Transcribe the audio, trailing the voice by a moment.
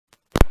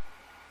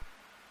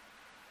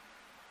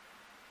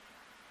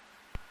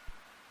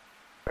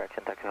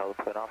taxi hold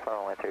twin alpha,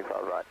 runway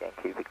 35 right,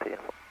 Yankee Victor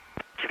uniform.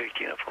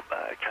 Victor uniform,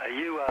 okay.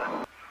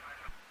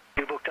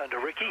 You booked under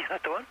Ricky, is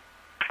that the one?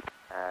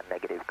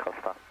 Negative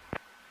Costa.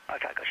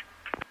 Okay, gotcha.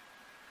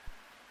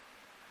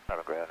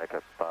 On ground,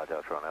 Echo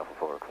Delta on Alpha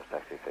 4 across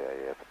taxi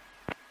CAF.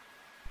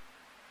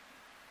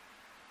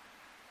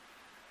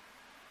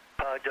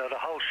 Delta,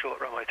 hold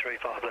short, runway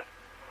 35 left.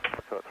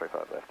 Short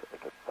 35 left,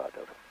 Echo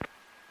Delta.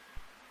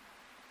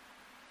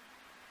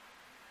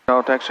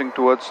 Now taxiing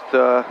towards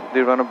the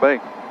runner bay.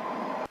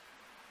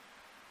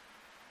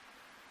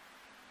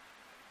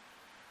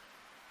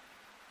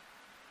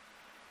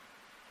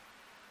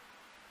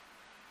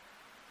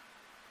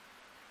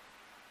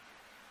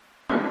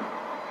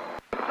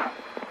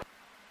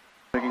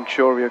 Making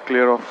sure we are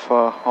clear of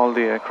all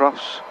the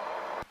aircrafts.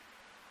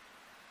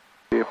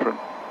 The apron.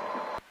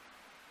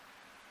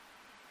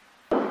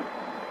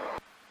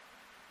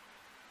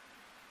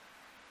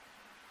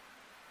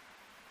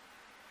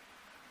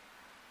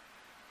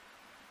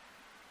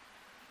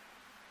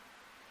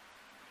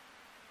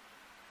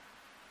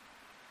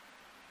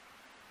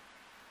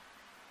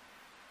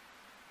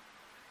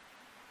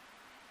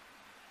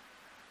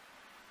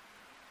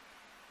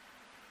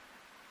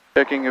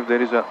 Checking if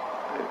there is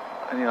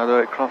any other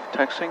aircraft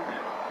taxiing.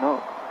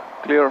 No,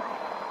 clear.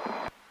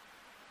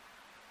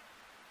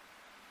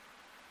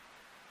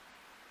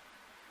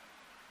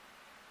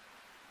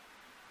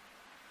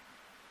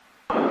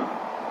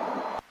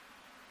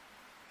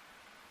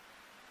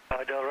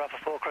 Delta Alpha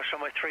 4, cross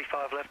runway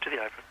 35 left to the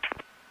apron.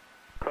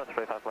 Cross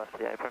 35 left to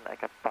the apron,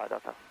 Echo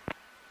Delta.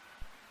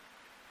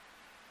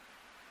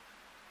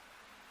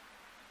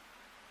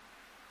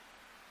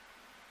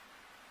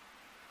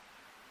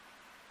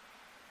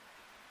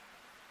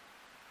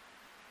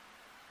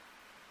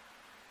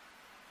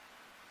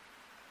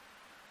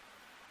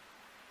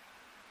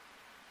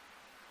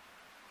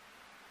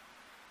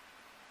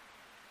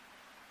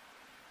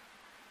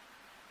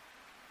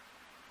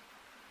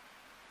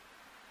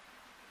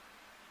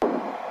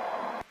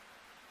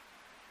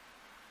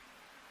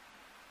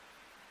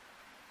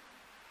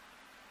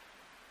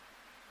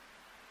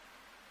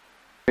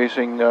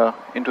 Facing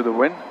into the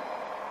wind.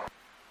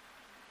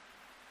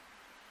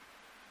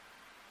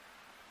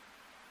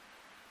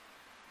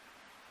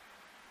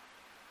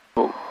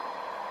 Cool.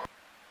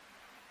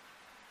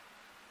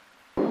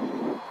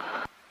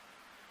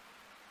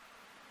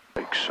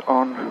 Brakes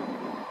on.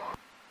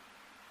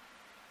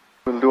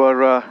 We'll do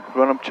our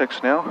run-up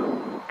checks now.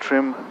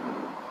 Trim.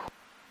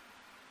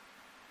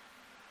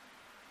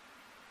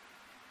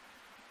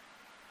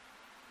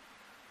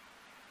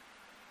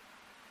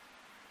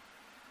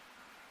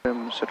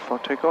 Set for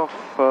takeoff.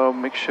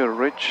 Mixture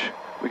rich.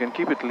 We can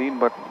keep it lean,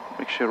 but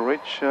mixture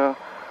rich.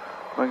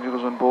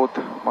 Magnetos on both.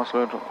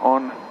 Muscle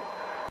on.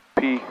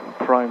 P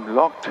prime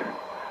locked.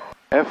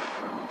 F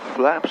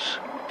flaps.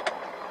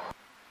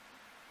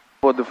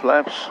 For the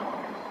flaps.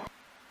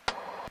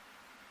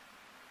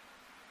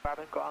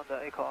 Moorabbin ground,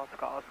 Echo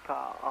Oscar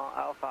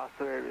Alpha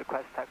 3,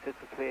 request taxi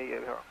to clear you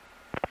here.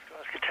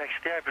 Oscar, taxi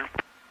the apron.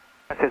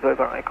 Taxi is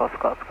over on Echo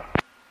Oscar.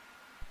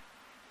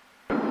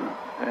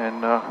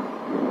 And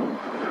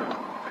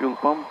fuel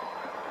pump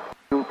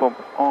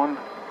on.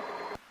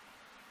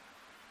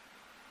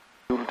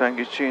 Fuel tank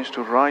is changed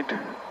to right.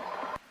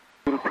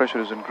 Fuel pressure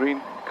is in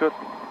green. Good.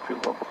 Fuel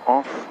pump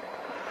off.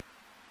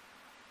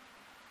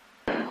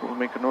 We'll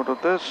make a note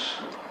of this.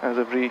 As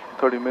every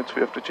 30 minutes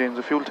we have to change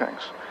the fuel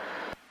tanks.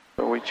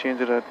 So we change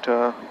it at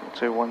let's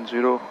say 10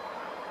 to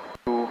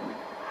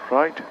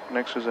right.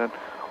 Next is at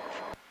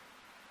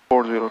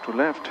 40 to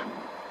left.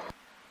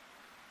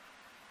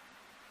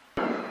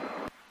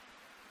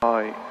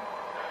 High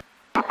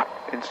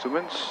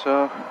instruments,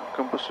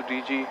 compass to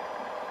DG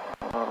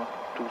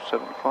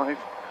 275.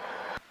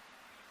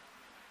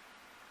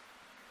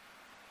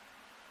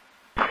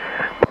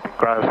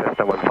 Ground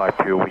Cessna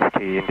 152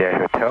 Whiskey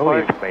India Hotel,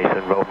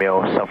 information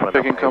Romeo,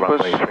 Southern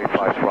runway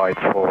 35 right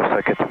for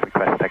circuit,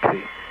 request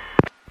taxi.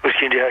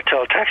 Whiskey India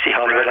Hotel, taxi,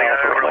 Hollywood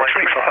Alpha, runway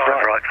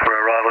 35 right for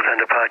arrivals and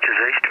departures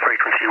east,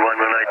 frequency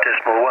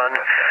 118.1,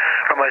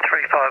 runway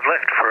 35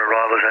 left for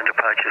arrivals and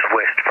departures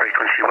west,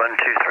 frequency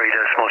 123.0,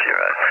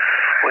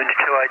 wind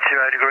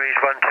 280 degrees,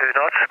 12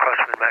 knots,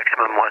 crosswind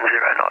maximum 10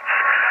 knots.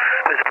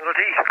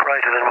 Visibility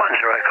greater than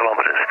 10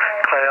 kilometres,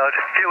 cloud,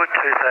 view at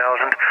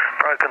 2000,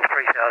 broken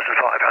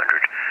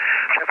 3500,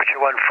 temperature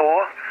 14,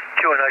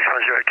 QNH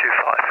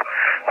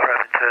 1025,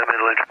 Moorabbin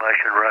terminal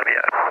information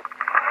Romeo.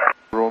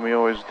 Romeo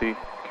is the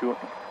Q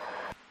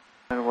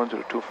and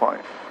 1025.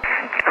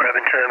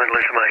 Moorabbin terminal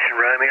information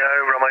Romeo,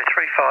 runway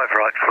 35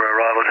 right for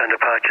arrivals and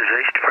departures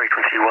east,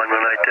 frequency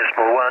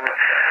 118.1,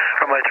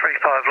 runway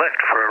 35 left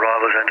for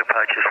arrivals and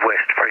departures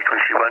west,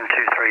 frequency 123.0,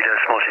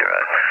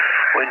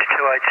 wind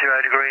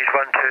 280 degrees,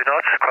 12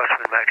 knots,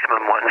 crosswind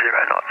maximum 10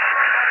 knots.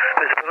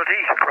 Visibility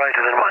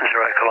greater than 10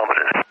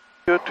 kilometres.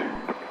 Good.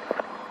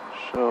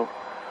 So,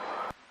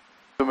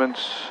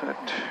 instruments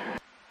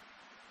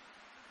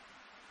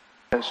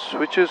as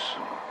switches.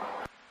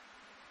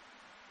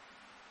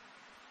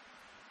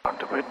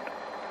 Onto it.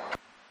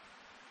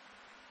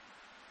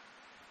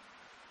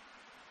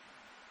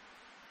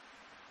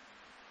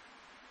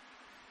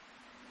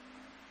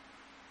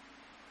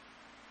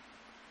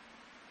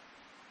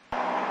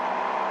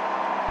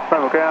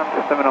 ground,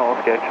 terminal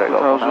off gate, check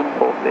off, 2000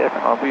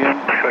 RPM,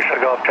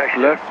 Check off, taxi.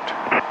 left,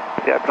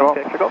 yeah, drop,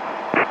 check off.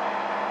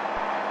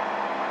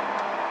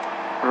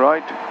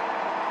 right,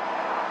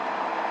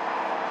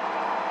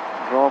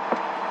 drop,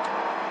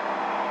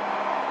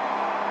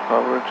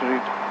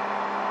 carburetor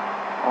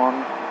on,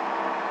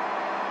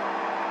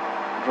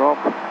 drop,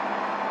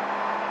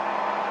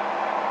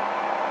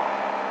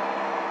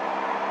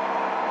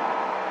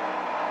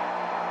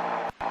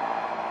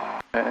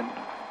 and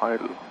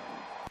idle.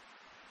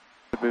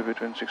 Should be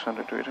between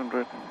 600 to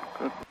 800.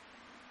 Good.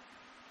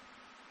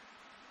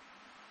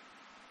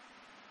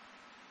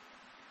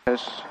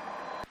 Yes.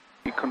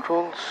 E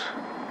controls.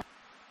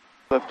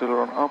 Left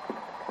aileron up,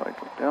 right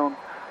down,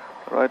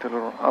 right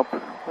aileron up,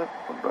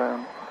 left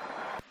down.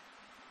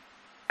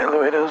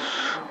 Elevators.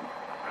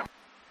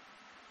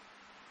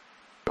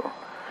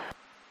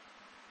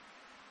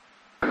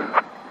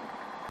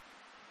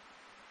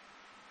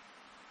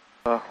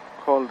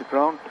 Call the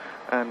ground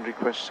and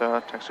request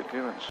taxi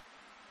clearance.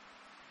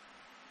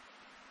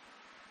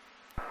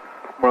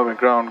 Moorabbin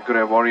ground,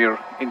 Grey Warrior,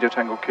 India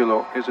Tango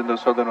Kilo is in the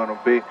southern run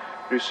of bay.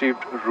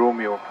 Received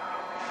Romeo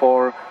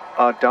for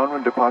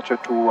downwind departure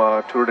to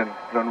Tooradin,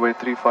 runway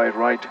 35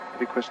 right.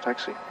 Request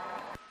taxi.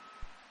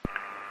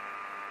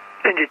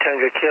 India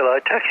Tango Kilo,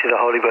 taxi to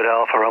Holding Point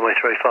Alpha, runway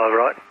 35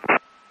 right.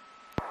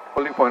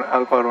 Holding Point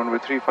Alpha, runway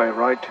 35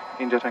 right.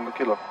 India Tango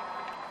Kilo.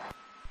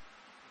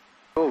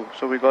 Oh,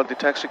 so we got the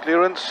taxi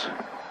clearance,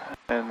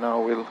 and now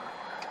we'll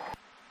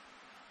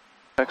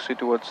taxi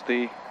towards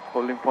the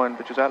holding point,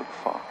 which is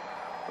Alpha.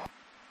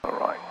 All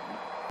right.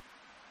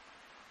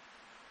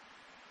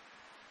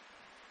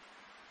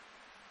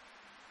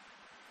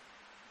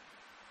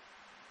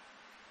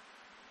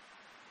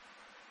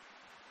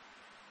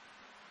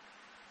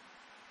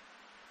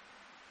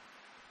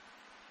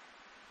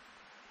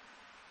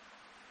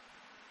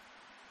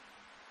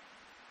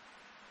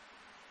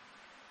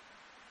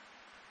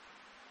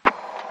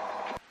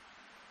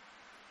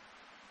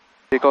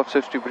 Takeoff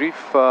safety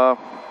brief. My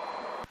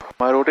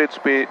rotate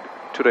speed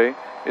today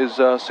is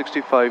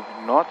 65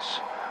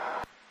 knots.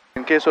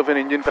 In case of an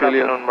engine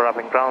failure,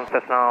 Moorabbin ground,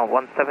 Cessna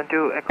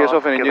 172. In case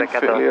of an engine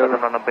failure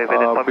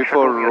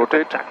before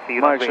rotate,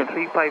 my action.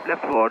 35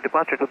 left for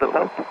departure to the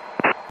south.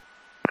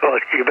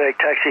 Right, Quebec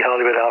taxi,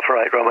 Holding Point Alpha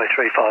 8, runway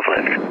 35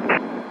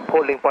 left.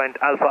 Holding point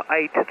Alpha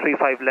 8,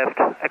 35 left,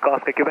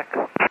 across Quebec.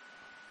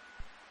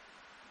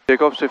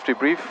 Takeoff safety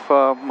brief.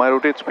 My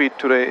rotate speed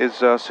today is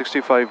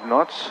 65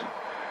 knots.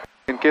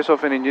 In case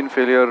of an engine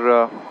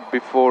failure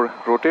before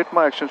rotate,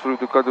 my actions will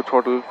be to cut the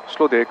throttle,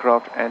 slow the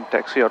aircraft and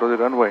taxi out of the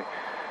runway.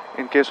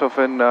 In case of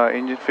an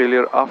engine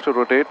failure after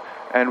rotate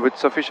and with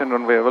sufficient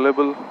runway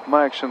available,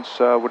 my actions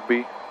would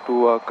be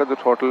to cut the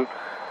throttle,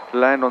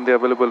 land on the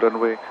available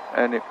runway,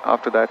 and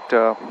after that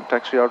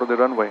taxi out of the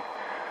runway.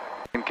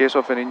 In case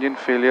of an engine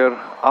failure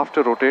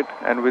after rotate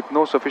and with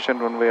no sufficient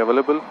runway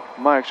available,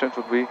 my actions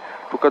would be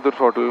to cut the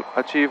throttle,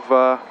 achieve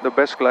the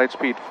best glide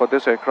speed for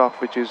this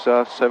aircraft, which is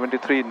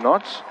 73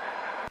 knots,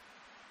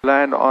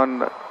 land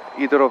on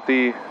either of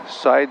the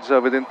sides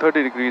within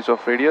 30 degrees of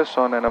radius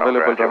on an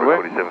available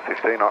runway,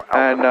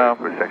 and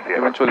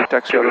eventually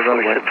taxi out of the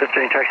runway.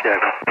 15, taxi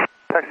over.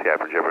 Taxi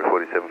average over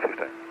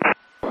 4715.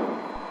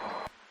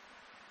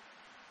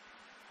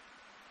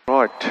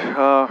 Right,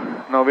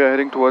 now we are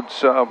heading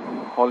towards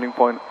holding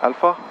point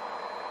Alpha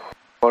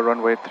for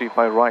runway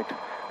 35 right,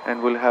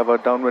 and we'll have a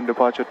downwind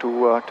departure to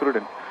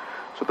Tooradin.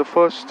 So the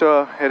first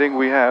heading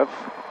we have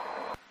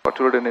for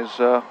Tooradin is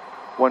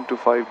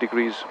 125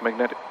 degrees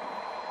magnetic.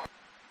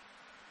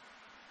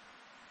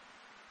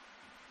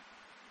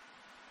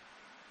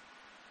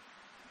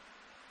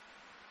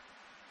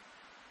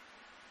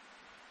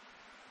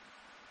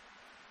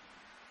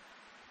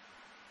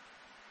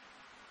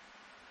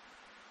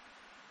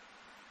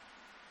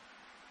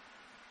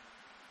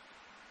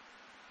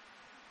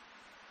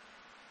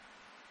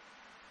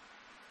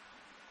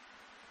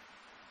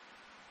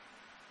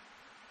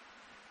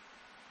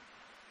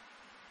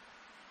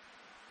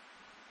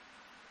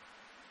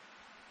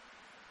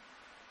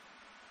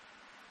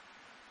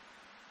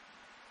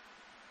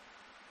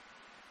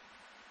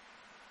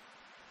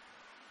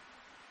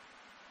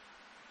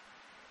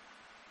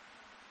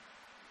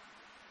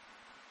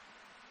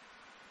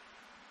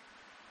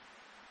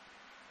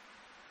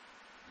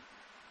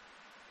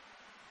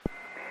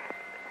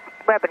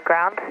 Moorabbin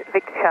ground,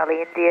 Victor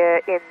Charlie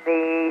India in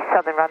the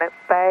southern run of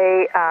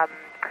bay.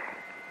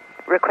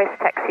 Request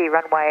taxi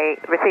runway,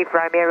 received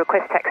Romeo,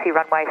 request taxi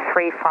runway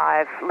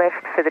 35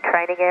 left for the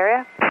training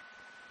area.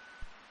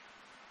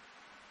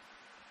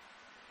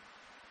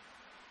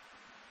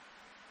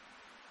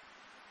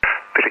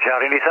 Victor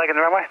Charlie India taking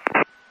the runway.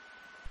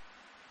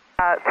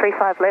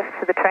 35 left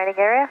for the training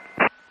area.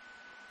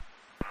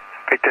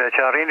 Victor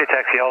Charlie India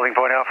taxi Holding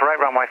Point Alpha 8,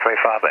 runway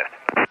 35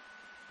 left.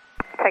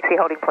 Taxi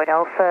Holding Point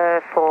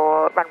Alpha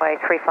for runway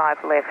 35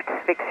 left,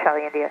 Victor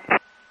Charlie India.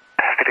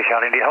 Victor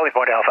Charlie India, Holding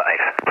Point Alpha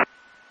 8.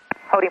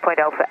 Holding Point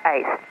Alpha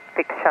 8,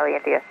 Victor Charlie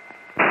India.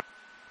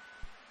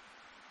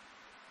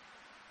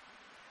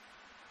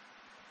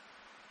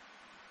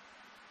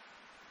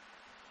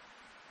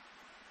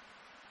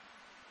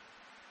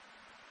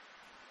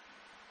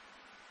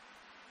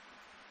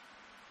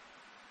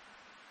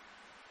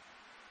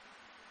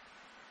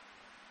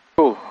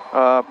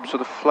 So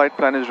the flight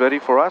plan is ready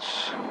for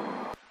us.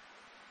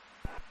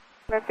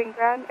 Moorabbin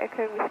ground,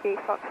 Echo Whiskey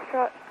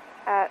Foxtrot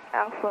at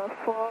Alpha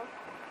 4.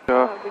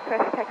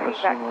 Request taxi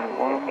back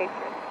to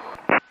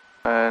apron.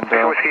 And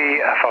Whiskey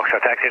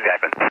Foxtrot, taxi to the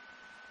apron.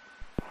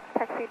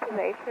 Taxi to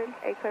the apron,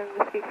 Echo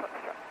Whiskey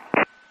Foxtrot.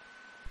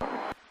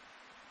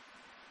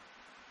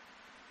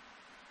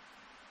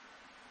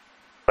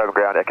 Moorabbin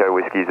ground, Echo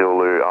Whiskey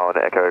Zulu on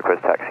Echo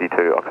request taxi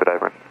to Oxford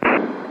apron.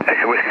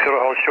 Echo Whiskey Zulu,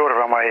 hold short of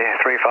runway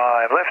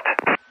 35 left.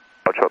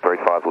 Hold short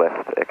 35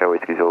 left, Echo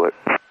Whiskey Zulu.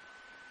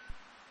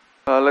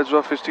 Let's do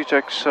our 50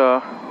 checks.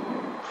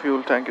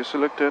 Fuel tank is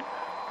selected.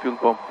 Fuel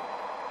pump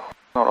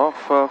not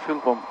off.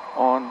 Fuel pump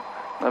on.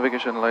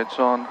 Navigation lights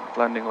on.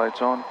 Landing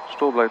lights on.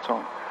 Strobe lights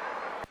on.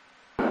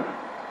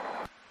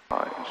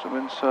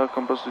 Instruments,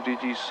 compass to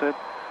DG set.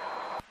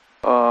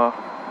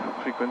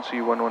 Frequency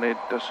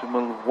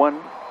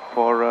 118.1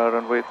 for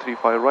runway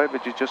 35 right,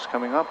 which is just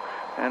coming up,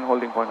 and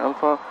holding point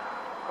alpha.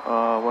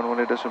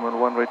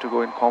 118.1 ready to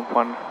go in comp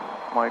 1,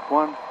 mic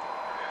 1.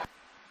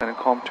 And in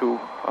comp 2,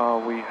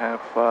 we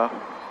have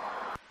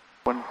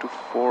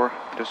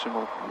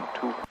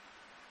 124.2.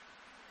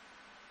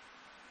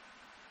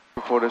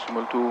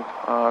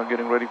 4.2,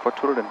 getting ready for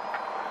Tooradin.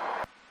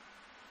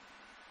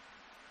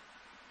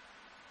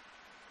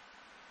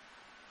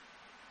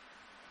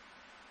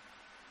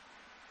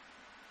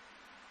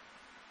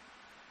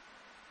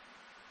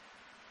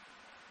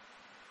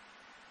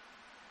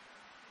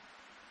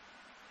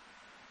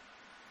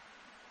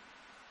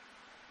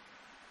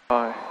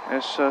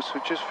 As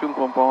switches, fuel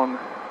pump on,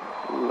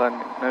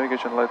 landing,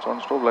 navigation lights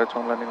on, strobe lights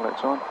on, landing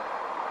lights on.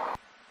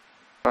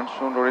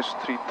 Transponder is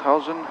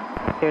 3000.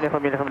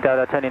 Uniform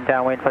Delta, turning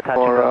downwind for touch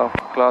for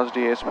Class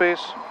D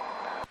airspace.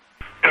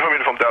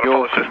 Uniform Delta,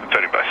 follow system,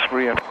 turning base.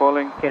 Free and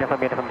falling. Uniform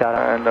Delta.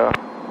 And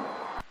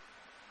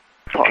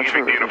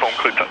Giving the uniform,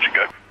 clear touch and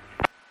go.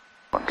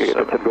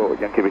 17. Go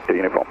again, Quebec City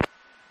uniform.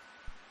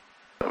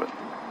 7.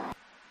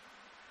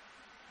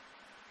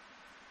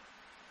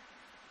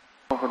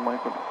 Off and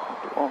mic off.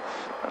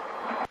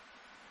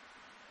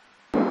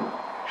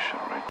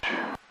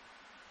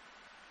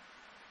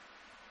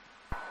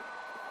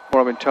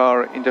 Moorabbin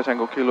Tower, India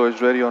Tango Kilo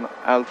is ready on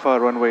Alpha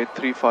runway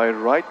 35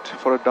 right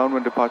for a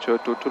downwind departure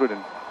to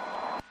Tooradin.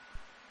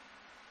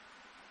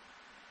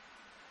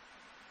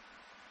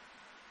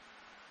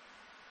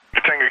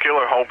 Tango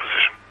Kilo, hold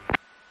position.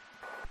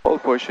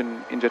 Hold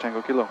position, India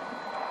Tango Kilo.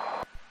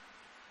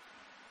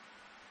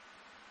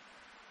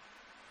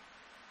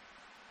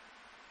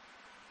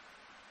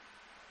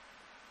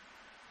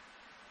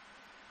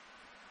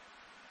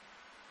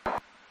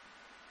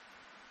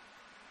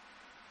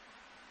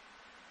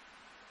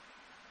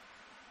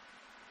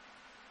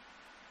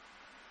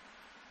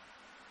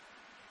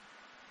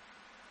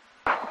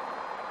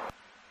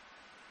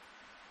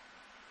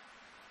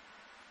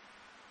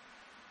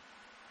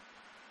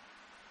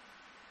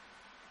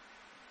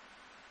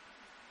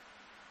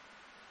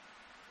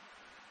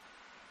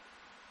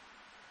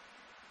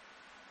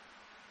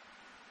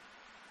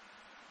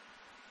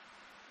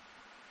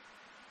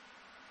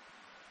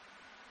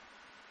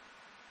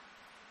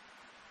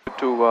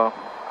 To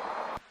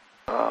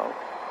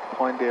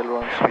point the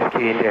ailerons.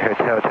 Whiskey India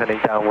Hotel, turning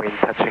downwind,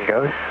 touch and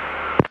go.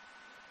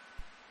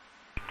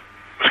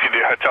 Whiskey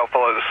India Hotel,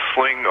 follow the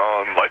sling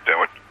on light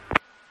downwind.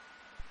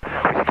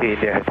 Whiskey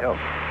India Hotel.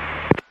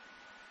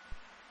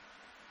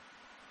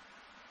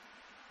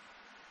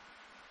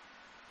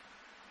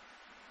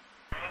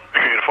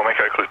 Uniform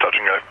Echo, clear touch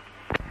and go.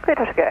 Clear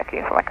touch and go, Echo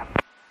Uniform Echo.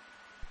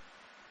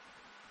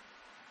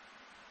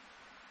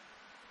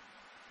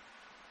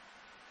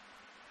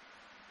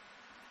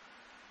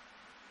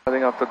 I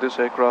think after this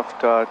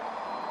aircraft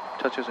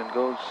touches and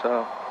goes,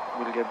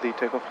 we'll get the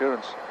takeoff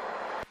clearance.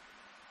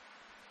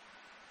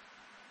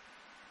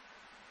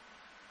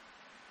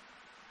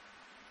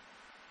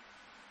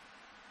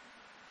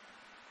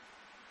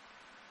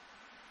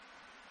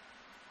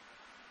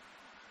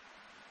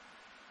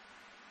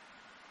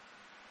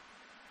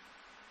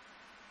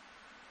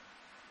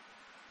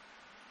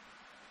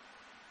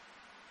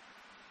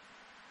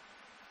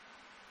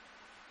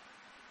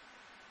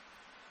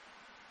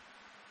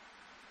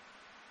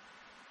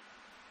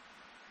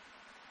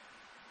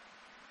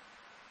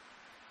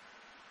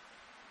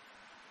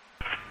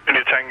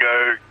 India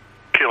Tango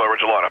Kilo,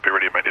 roger, line up, be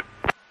ready immediate.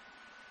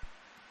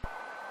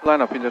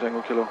 Line up, India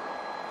Tango Kilo.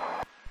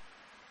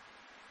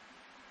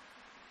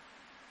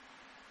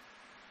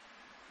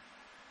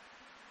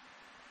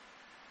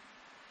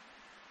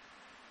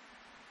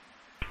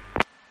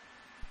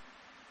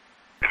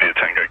 India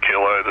Tango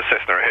Kilo, the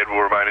Cessna ahead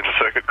will remain in the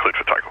circuit, cleared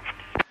for takeoff.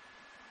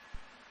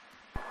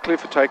 Clear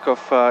for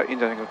takeoff,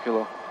 India Tango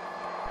Kilo.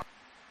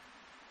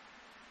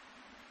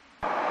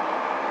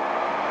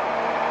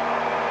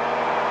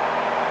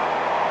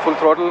 Full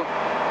throttle,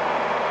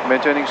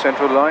 maintaining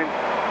central line.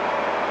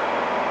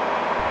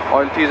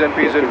 Oil T's and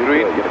P's in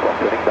green.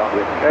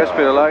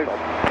 Airspeed alive.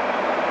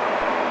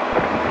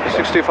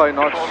 65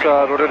 knots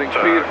rotating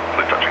speed.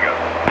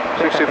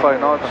 65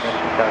 knots.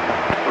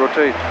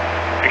 Rotate.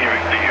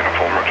 Giving the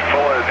uniform, roger.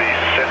 Follow the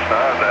Cessna,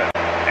 that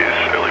is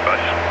early base.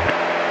 US.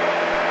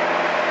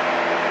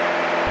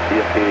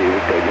 YMMB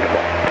Victor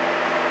Uniform.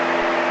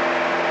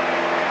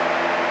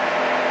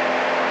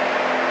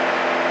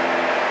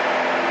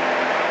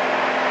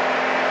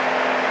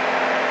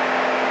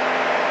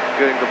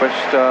 Getting the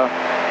best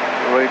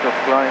rate of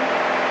climb,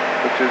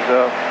 which is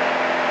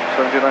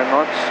 79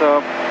 knots.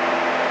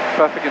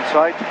 Traffic in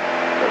sight.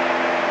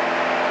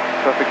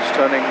 Traffic is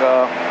turning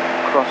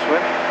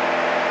crosswind.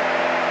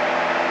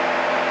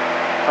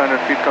 100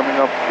 feet coming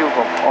up, fuel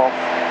pump off.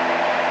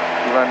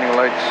 Landing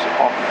lights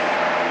off.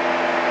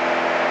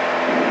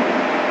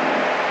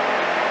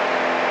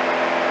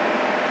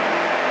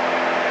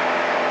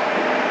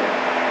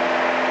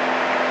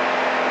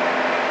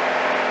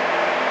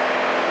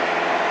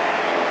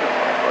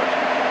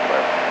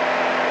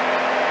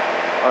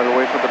 I'll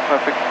wait for the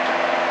traffic.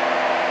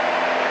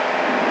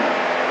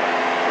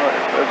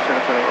 Right, left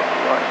center of the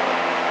line.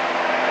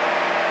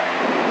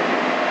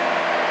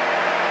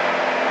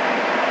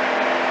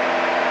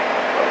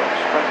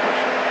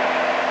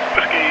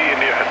 Whiskey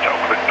India Hotel,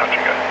 clear touch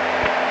and go.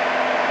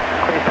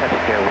 Clear touch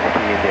and go,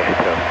 Whiskey India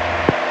Hotel.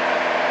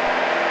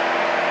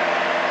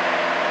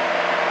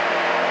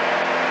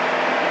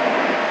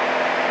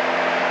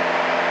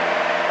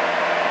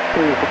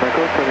 Clear for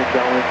Michael, turning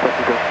downwind, touch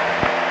and go.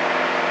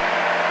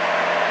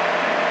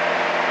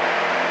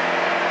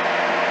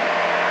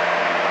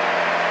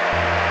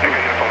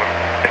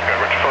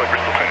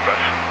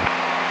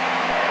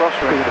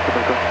 Crosswind.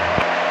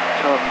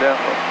 Turn down.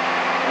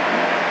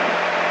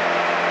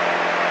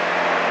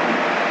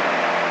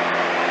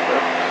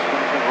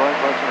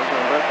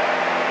 Right.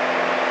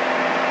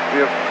 We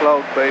have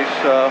cloud base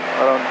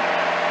around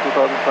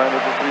 2,500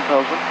 to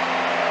 3,000.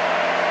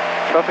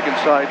 Traffic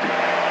inside.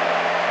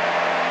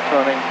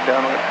 Turning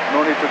downward.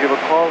 No need to give a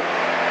call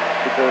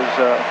because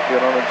we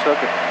are not in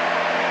circuit.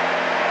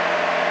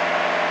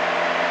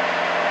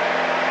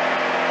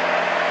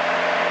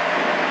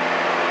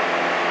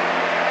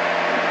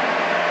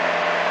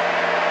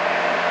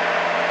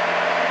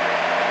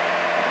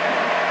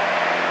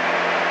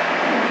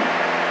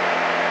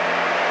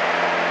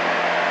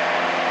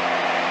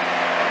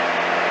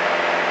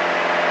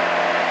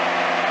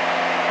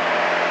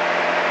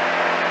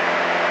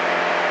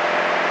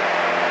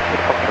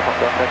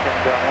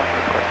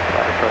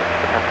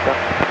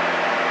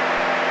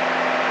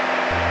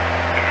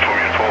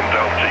 Inform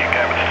Delta, you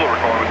can, but still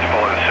requirement to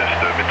follow the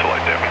system into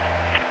light downwind.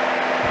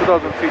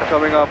 2,000 feet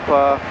coming up,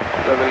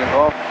 leveling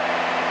off.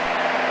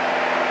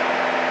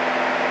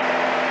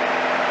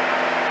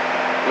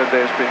 Let the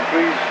airspeed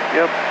increase,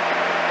 yep.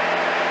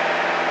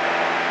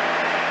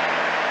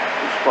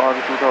 Push power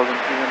to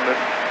 2,300,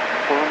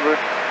 400.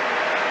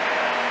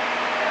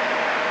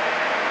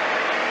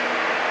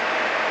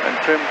 And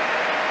trim.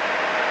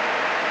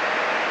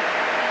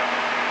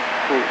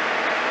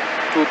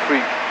 2-3.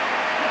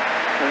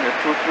 Coming at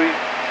 2-3.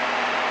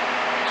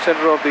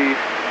 Center of the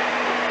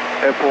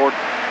airport.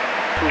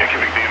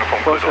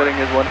 First heading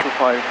is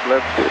 125,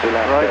 left,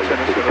 right,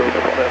 center 0,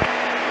 left,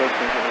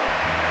 center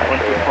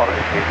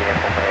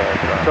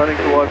 125. Turning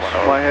towards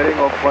my heading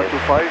of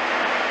 125.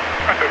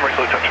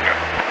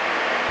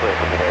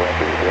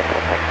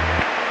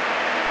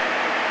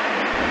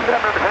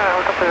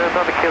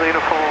 Another Kilo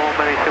uniform,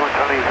 C1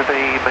 Charlie is the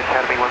beam,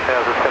 Academy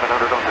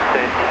 1700 on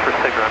descent,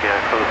 received Romeo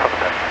for the southern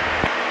back.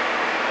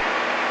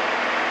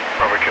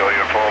 Bravo Kilo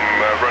uniform,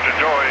 roger,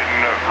 join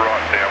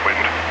right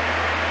downwind.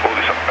 All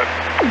this up.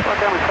 Right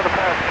downwind for the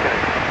power, okay.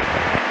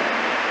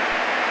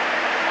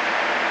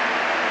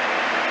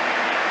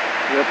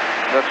 Yep,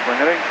 that's my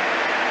heading.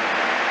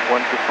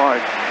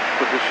 125.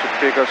 So this should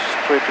take us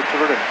straight to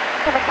Tooradin.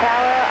 Summit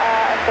Tower,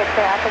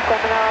 Sector Alpha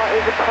Seminole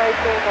is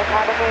approaching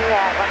Academy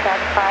at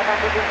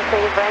 1,500 in the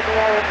city of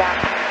Romeo inbound.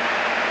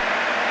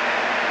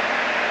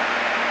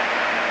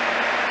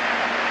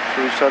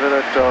 So we started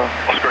at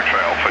Oscar X-ray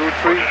Alpha,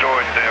 2-3.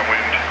 join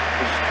downwind.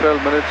 It's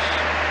 12 minutes.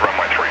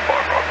 Runway 35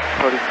 right.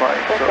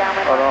 35. So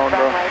around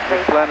the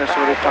plan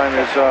estimated time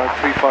is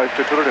 35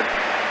 to Tooradin.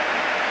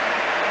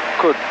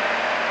 Good.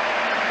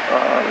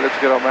 Let's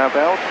get our map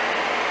out.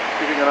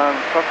 Keeping an eye on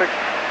traffic.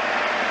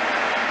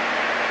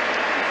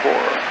 2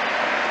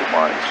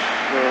 miles.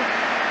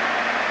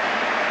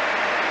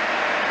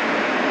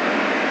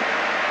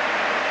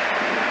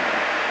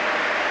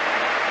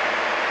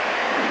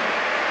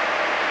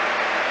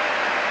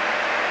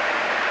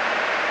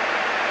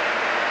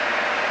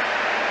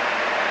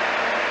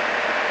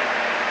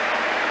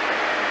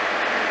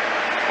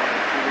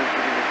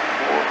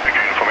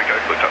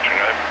 Touch and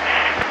go.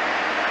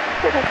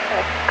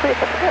 Clear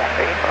for the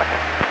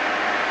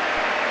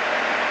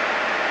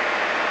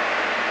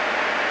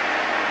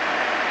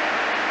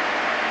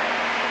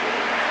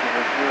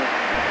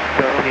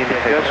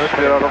Yes,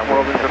 we are out of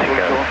Moorabbin control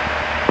zone.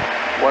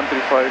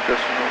 135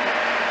 decimal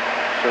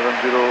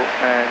 70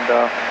 and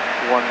 12.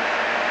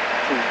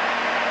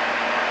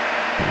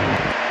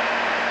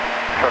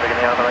 Traffic in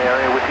the Armory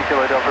area, Whiskey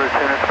Kilo Delta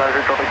return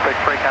exposure, drop expect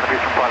 3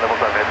 canopies from flight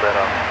levels overhead, let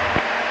up.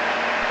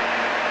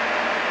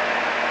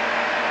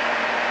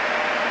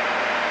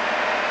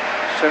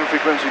 Send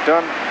frequency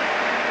done.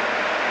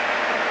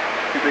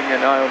 keeping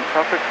an eye on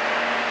traffic.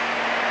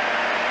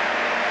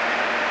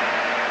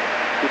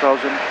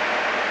 2000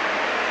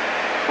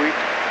 feet,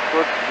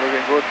 good,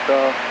 looking good,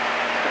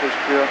 it is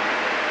clear.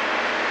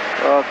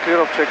 Clear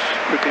off checks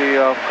quickly,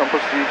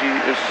 compass DG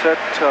is set,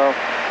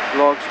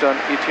 logs done,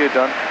 ETA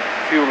done,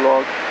 fuel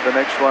log, the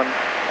next one,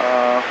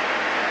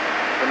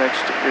 the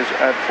next is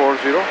at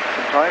 40,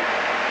 some time.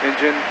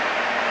 Engine,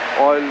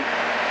 oil,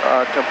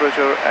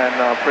 temperature and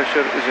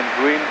pressure is in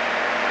green,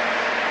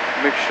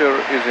 mixture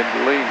is in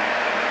lean.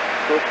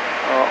 Good,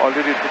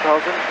 already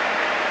 2000.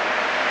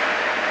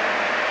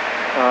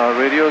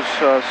 Radios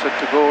set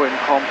to go in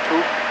COM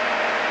 2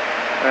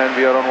 and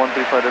we are on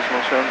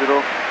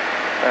 135.70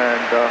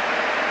 and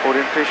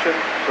orientation,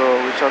 so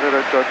we started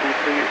at 23,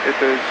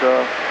 it is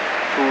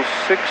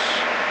 26,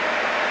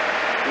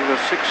 these are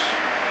 6,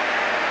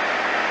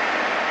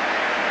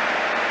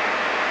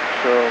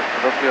 so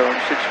roughly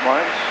around 6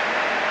 miles.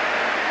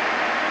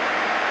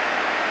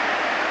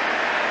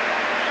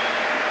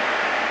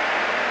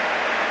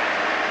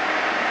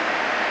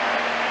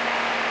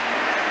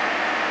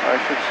 I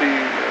should see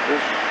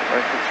this,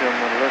 I should see on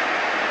my left.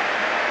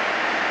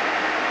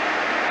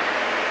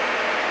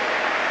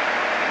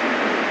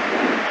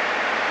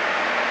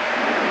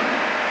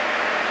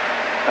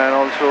 And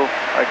also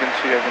I can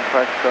see, I can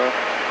track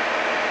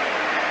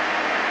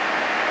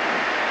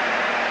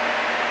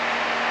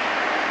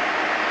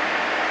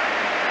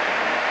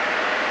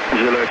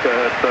Zulu Echo,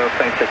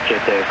 thanks that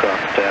jet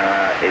aircraft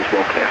is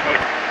well clear.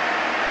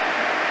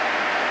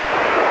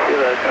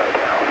 Zulu Echo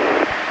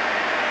down.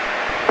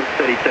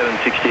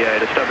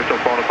 3768, established on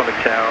final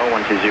contact tower,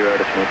 120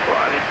 decimal 5.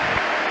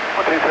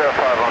 1205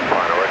 on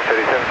final,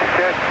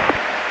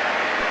 3768.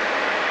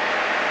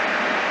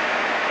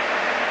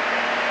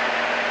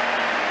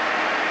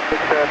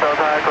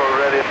 Delta Echo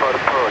ready for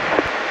approach.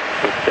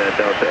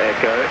 Delta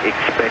Echo,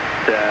 expect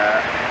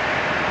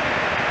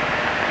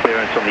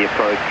clearance on the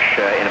approach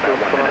in about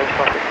 1 minute.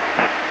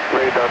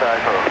 Ready Delta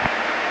Echo.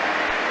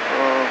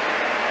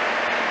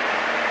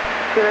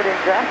 Good in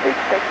traffic,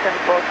 section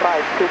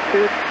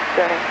 4522,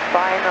 turning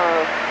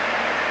final,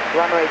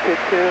 runway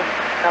 22,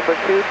 number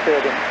 2,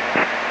 cleared in.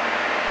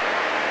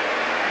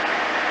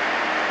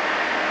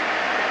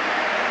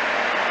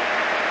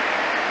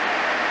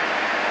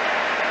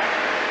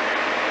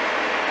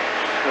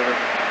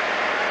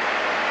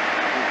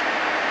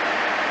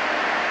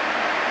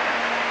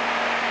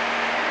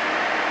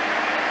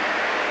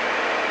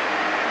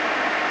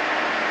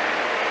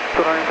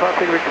 Running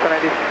traffic, Victor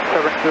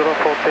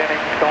 9704, turning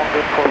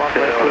downwind for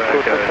runway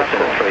 22,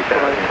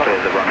 clear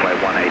the runway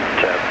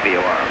 18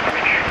 VOR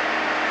approach.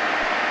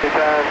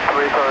 Defense,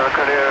 recall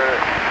clear,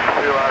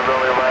 31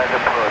 Romeo right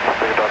approach,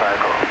 big dot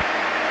Echo.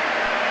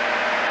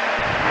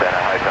 Then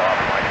a high top,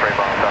 3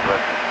 miles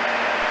upward.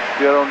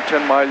 We are on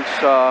 10 miles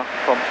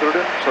from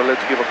Tooradin, so let's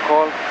give a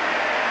call.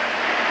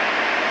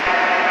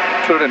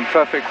 Tooradin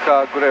traffic,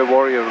 Grey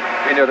Warrior,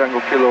 India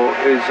Tango Kilo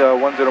is 10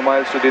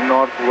 miles to the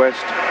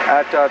northwest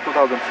at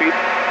 2,000 feet,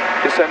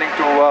 descending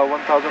to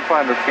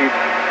 1,500 feet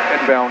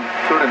inbound,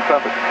 Tooradin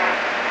traffic.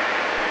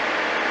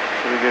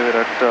 So we gave it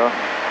at,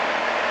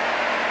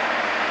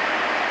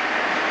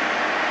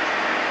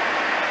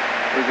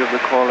 we give the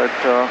call at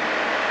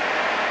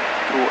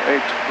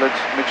 28,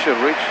 let's make sure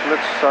reach,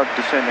 let's start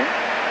descending,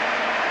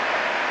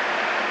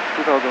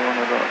 2,100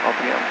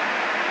 RPM.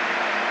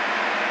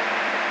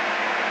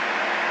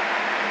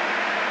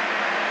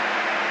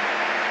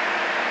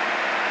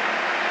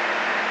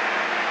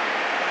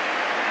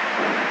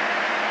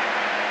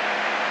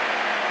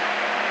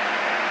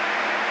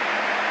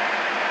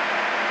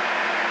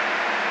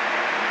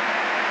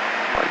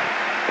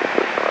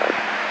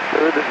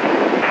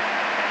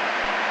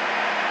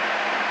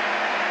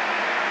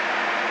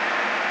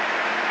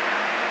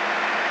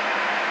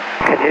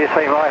 Can you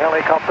see my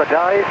helicopter,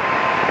 Dave?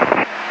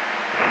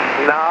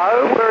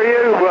 No, where are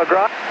you,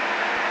 Grant?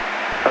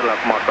 Hello,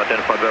 Mike,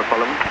 identified, verify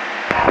them.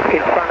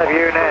 In front of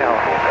you now,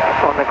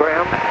 on the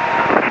ground.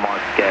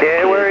 Mike,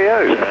 yeah, where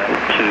are you?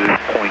 To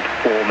Point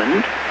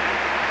Ormond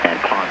and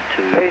climb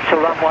to... East to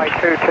runway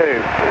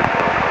 22.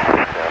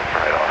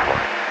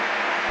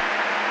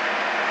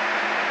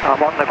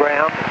 I'm on the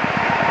ground.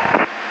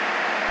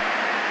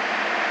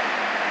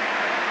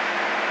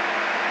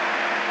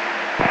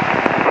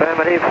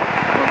 Affirmative.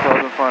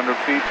 1,500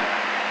 feet.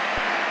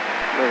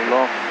 Very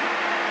low.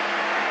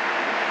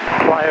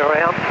 Play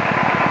around.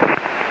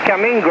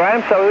 Come in,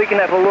 Graham, so we can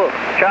have a look.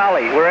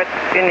 Charlie, we're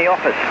in the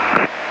office.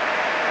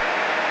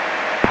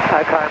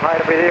 Okay,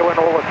 mate, I'll be there when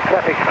all the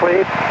traffic's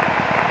cleared.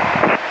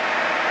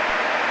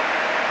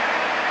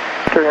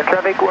 Tooradin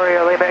traffic,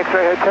 Warrior Lima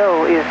X-ray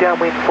Hotel is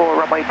downwind for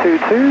runway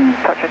 22,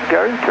 touch and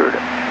go,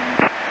 Tooradin.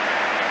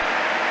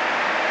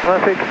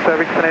 Traffic,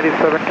 Victor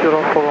 87 Kilo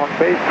for on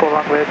base for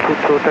runway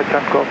 22, touch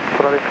and go,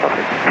 Tooradin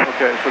traffic.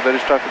 Okay, so there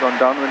is traffic on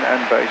downwind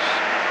and base.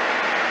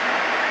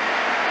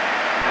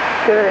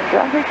 Tooradin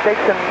traffic,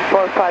 section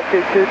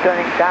 4522,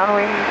 turning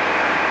downwind,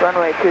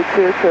 runway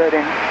 22,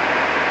 Tooradin,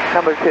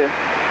 number 2.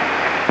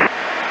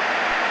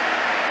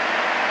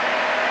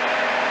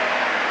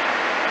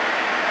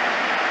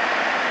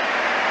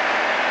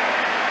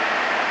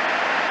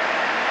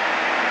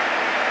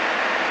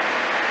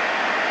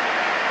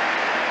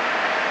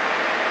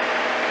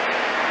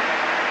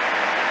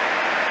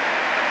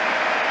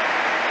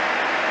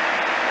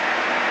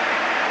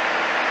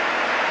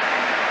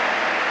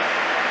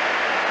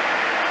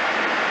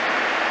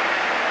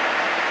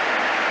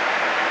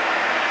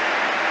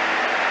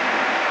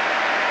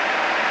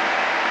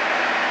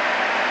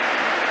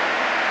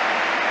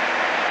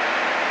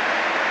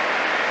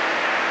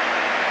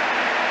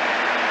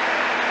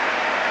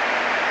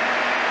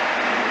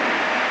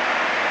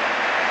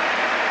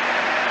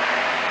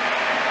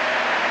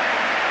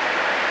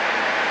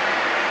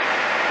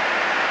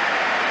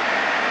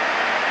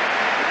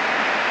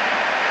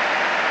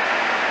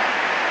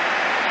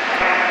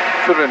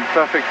 Tooradin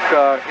traffic,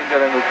 India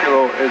Tango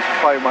Kilo is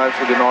 5 miles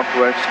to the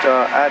northwest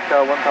at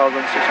 1,600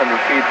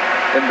 feet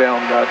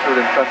inbound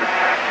Tooradin traffic.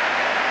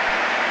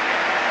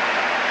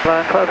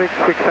 Line traffic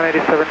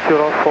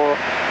 68704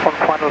 on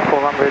final for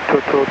runway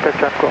 22,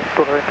 touch and go,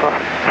 Tooradin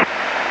traffic.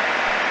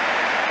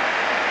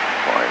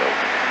 Final.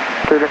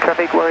 Tooradin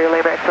traffic, Warrior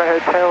Lima X-Ray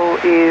Hotel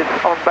is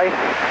on base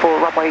for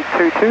runway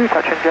 22,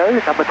 touch and go,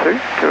 number 2,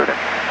 Tooradin.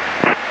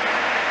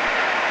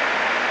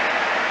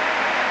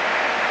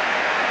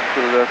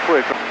 To the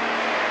quick.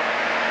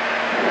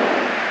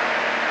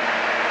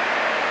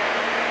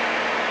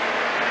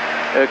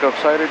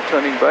 Aircraft sighted,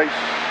 turning base.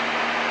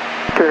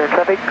 Tooradin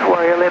traffic,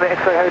 Warrior Lima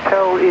X-Ray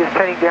Hotel is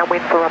turning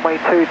downwind for runway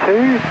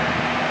 22,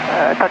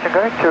 touch and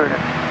go,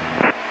 Tooradin.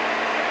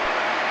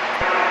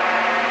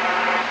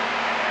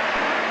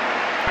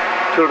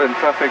 Tooradin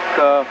traffic,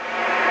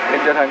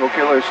 India Tango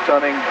Kilo is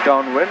turning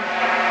downwind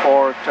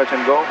for touch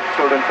and go,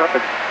 Tooradin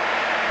traffic.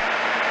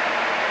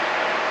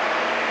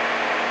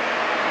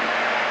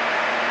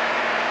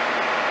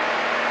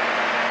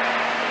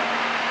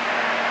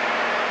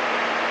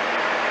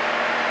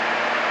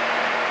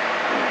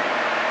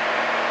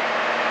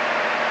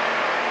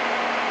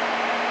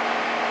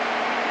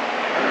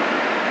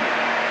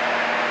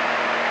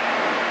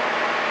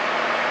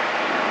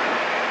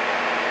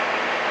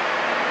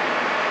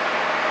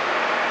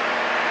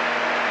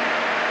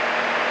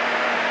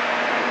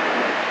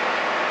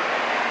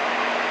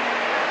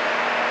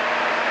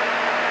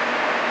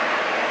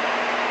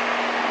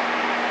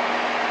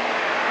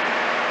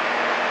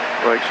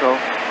 Brakes off,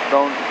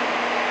 down,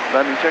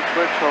 landing check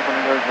switch, off and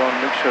guys down,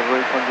 mixture,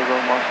 brake, control,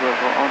 master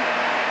level on,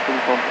 fuel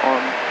pump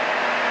on,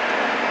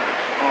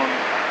 lights on,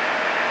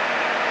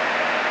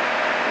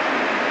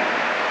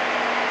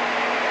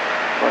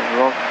 right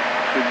lock,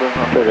 seatbelt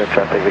on. Tooradin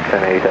traffic,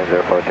 Vixen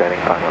 8704, turning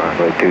final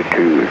runway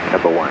 22,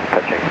 number 1,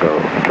 touch and go,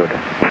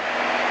 Tooradin.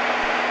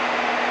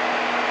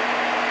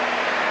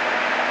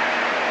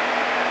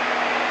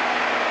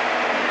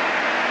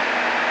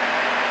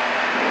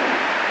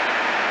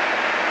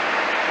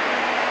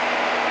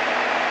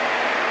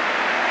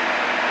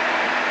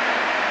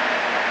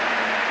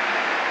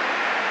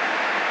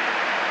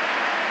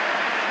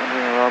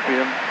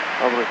 RPM,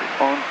 already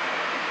on.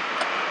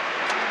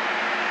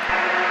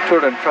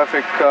 Tooradin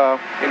traffic,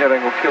 India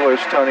Tango Kilo is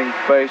turning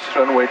base,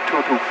 runway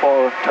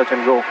 224, touch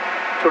and go.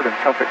 Tooradin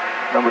traffic,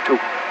 number 2.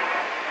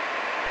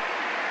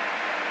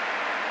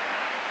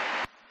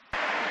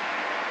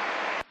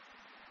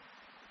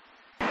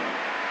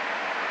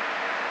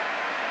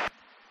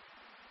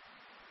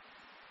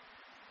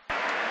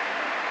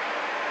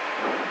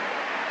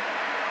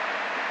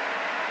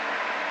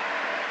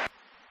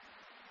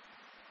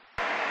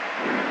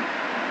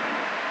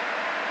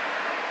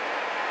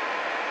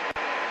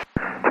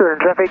 Tooradin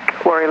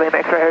traffic, Warrior Lima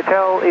X-Ray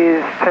Hotel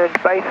is turned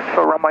base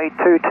for runway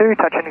 22,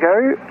 touch and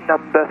go,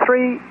 number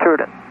 3,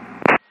 Tooradin.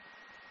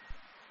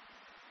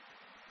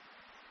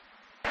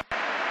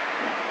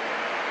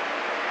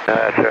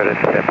 Tooradin,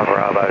 step on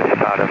Bravo,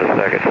 start of the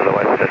circuit to the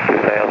west at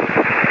 2 sails,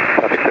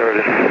 traffic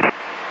Tooradin.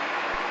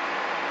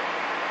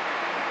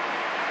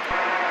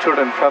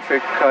 Tooradin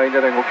traffic, India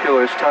Tango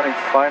Kilo is turning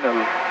final,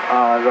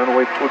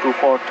 runway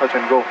 224, touch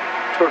and go.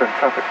 Tooradin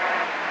traffic.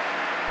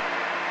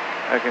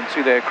 I can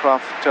see the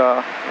aircraft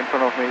in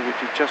front of me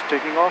which is just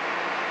taking off,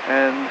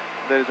 and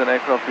there is an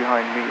aircraft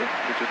behind me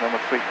which is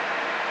number 3.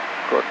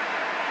 Good.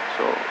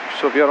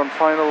 So we are on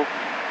final.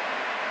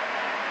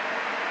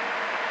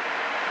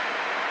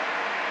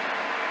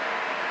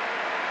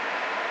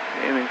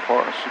 Aiming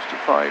for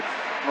 65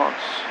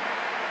 knots.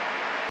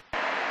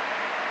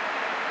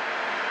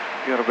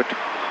 We are a bit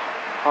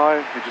high,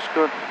 which is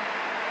good.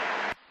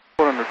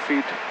 400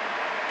 feet.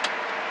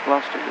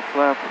 Last take the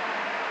flap.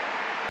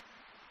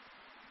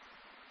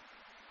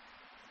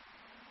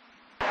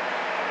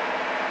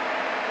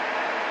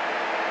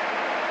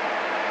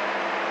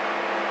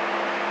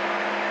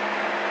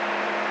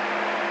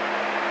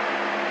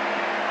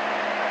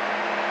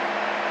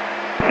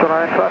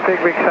 Tooradin traffic,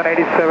 Vixen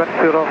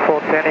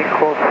 8704, turning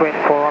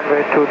crosswind for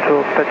runway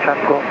 22, touch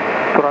and go,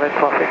 Tooradin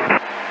traffic.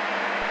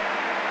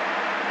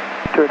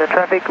 Tooradin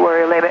traffic,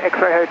 Warrior Lima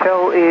X-Ray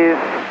Hotel is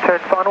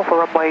turned final for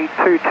runway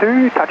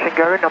 22, touch and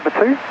go, number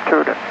 2,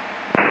 Tooradin.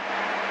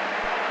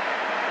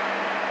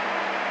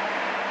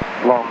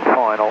 Long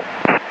final.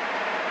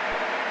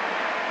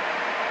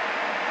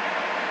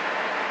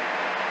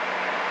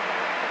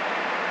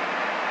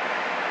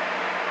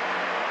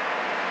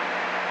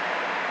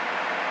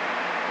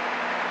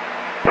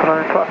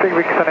 Tooradin traffic,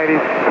 Vixen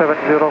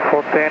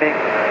 8704, turning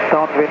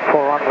downwind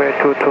for runway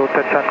 22,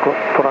 touch and go,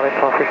 Tooradin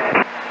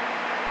traffic.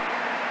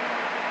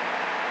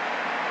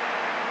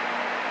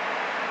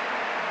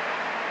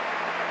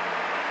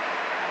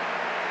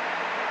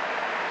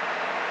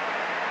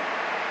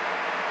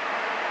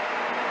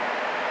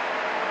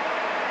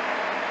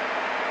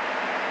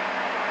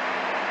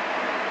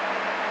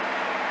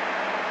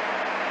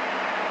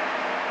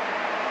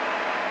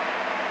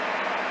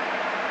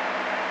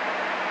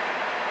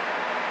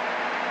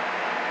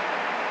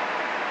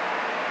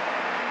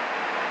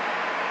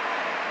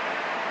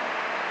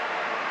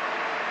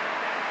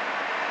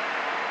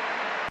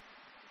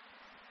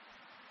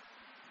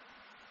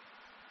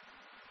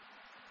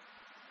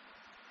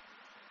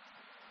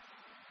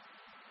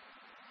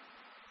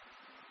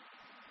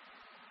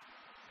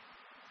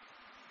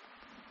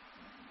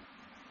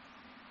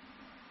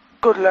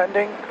 Good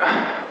landing,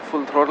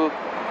 full throttle.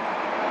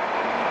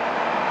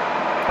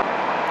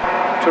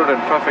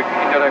 Tooradin traffic,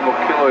 India Tango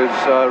Kilo is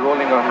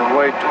rolling on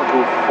runway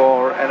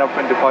 224 and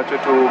upwind departure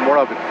to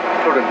Moorabbin.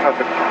 Tooradin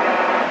traffic.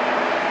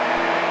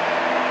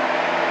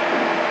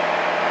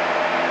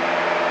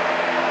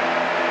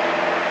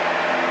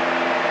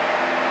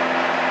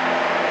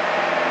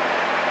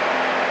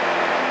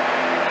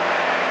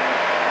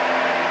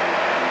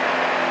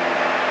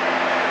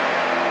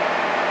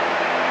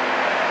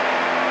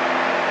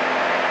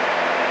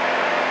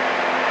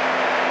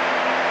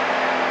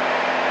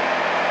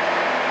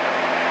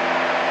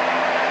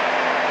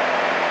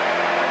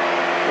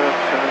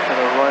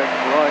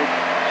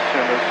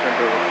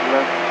 Center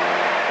left,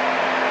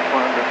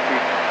 100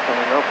 feet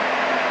coming up.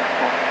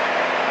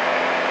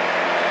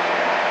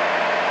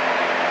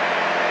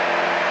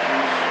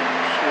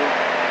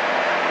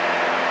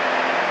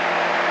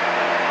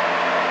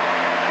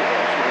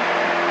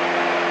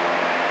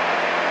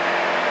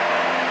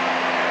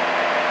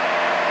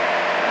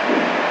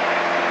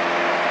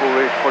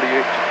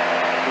 48.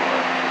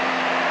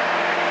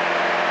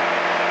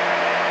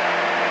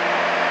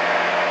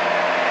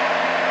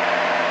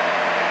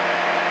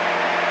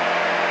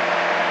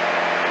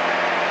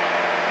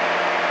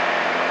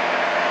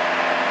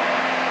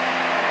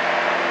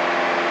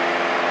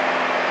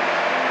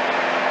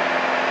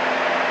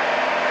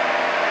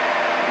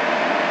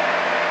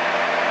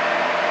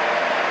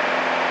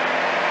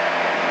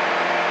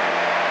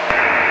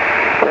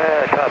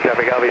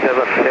 Traffic RV7,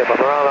 step up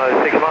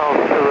Bravo, 6 miles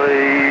to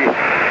the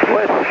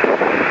west,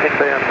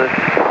 inbound at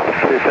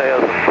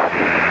 2000,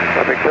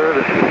 traffic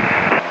Tooradin.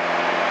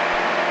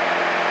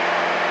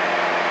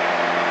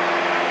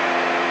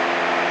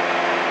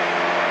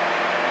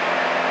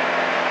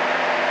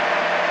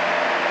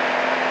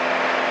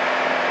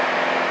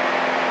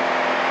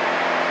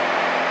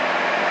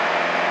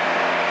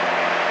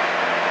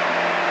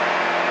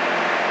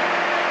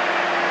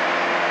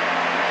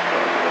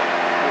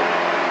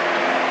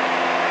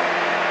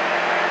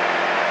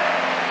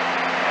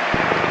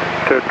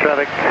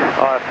 Traffic,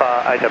 IFR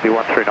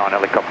AW139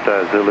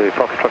 helicopter Zulu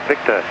Foxtrot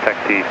Victor,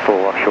 taxi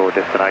for offshore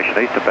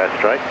destination east of Bass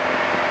Strait,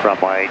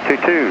 runway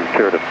 22,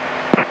 Tooradin.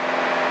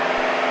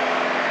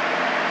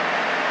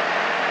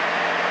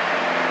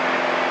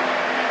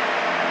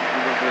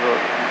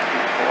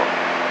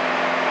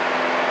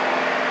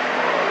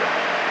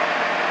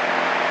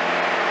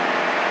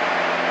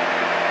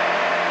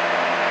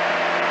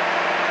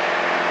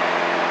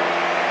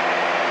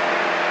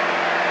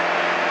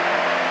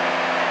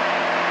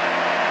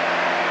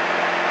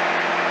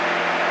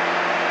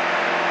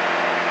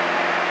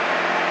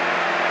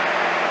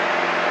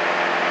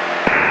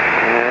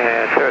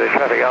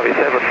 Traffic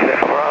RV7, step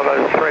Bravo,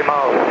 3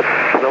 miles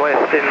to the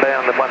west,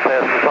 inbound at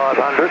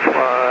 1,500.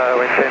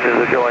 We intend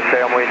to join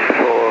downwind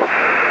for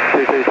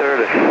 22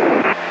 Tooradin.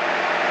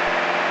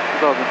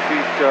 2,000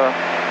 feet,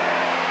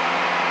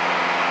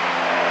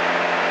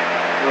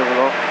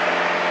 level off.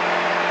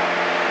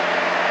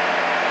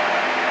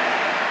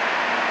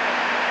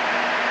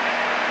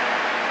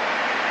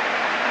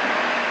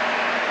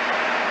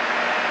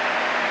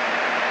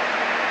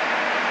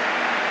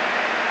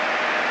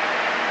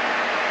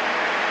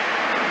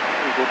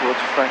 Go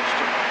towards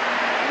Frankston.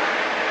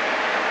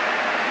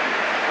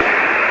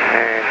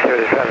 And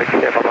Tooradin traffic,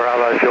 step on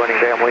Bravo,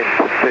 joining downwind,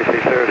 22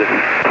 Tooradin.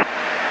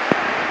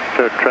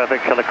 Tooradin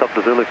traffic,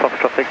 helicopter Zulu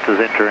Foxtrot Victor is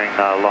entering,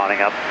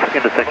 lining up,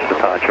 intersection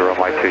departure,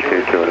 runway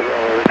 22 Tooradin.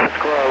 That's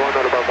Carrum,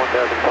 not above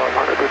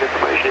 1,500, good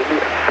information,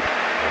 India.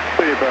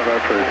 Clear Bravo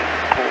approved.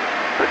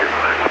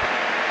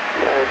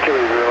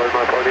 Chile Zero,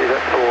 my apologies,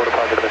 that's for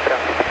departure to the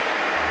south.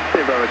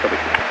 Clear Bravo, copy.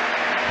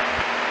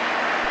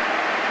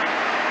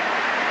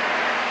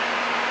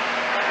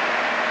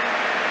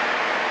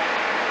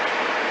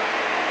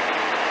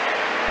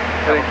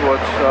 Heading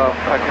towards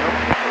Pakenham,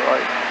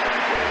 right.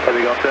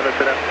 Heavy golf center,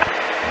 sit down.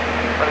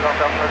 Heavy golf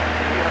center,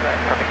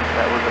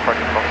 that was the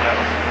parking golf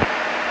center.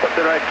 What's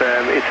the right,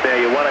 it's there,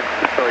 you're 11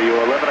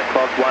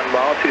 o'clock, 1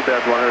 mile,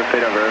 2,100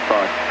 feet on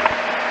verified.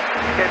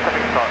 Okay,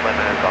 traffic start, 11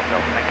 minutes golf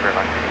center, thank you very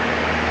much.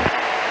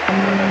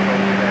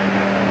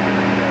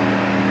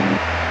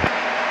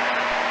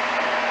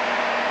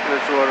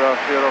 Let's do our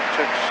CLEAROFF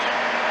checks.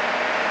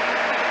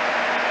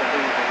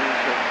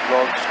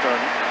 Logs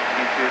done,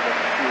 detail and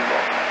fuel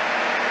log.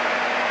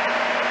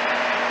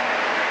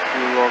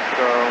 Fuel log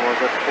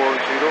was at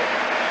 4050.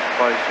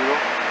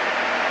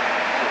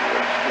 So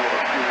let's do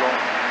our fuel log.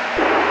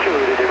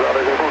 Chile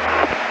Bravo, go on.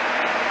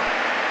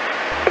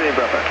 Clear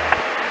Bravo.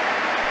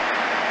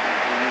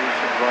 We use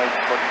the right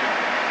button.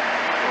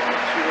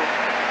 0.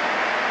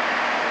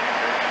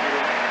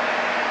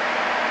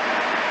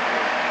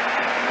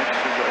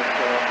 Next is at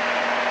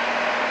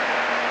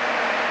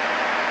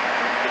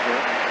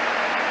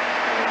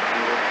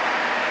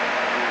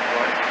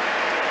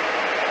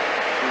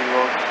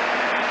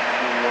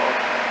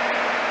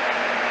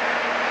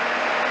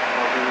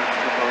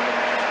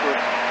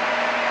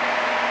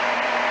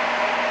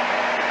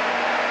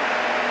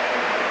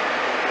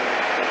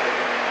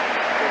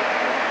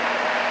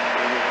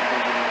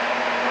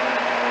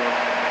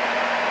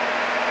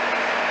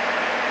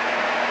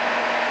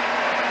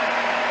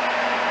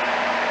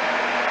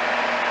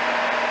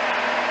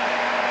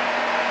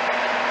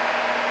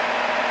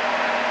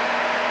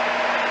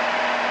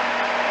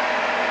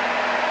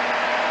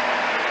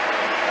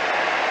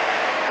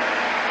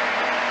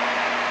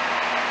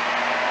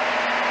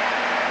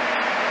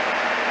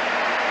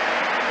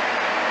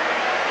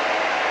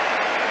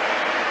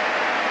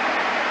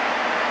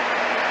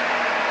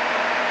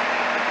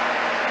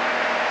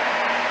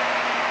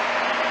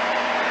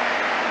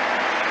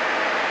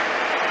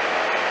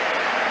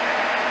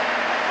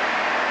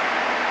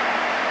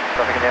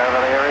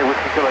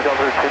Kilo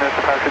Delta, Tunis,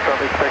 parachute drop,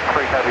 expect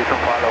 3 cavities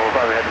from flight levels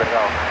overhead, let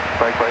go.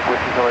 Break,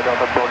 Whiskey Kilo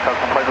Delta, broadcast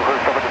complete,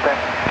 reverse, stop at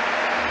descent.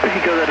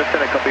 Whiskey Kilo Delta,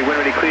 center copy, when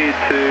ready cleared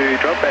to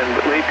drop and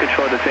lead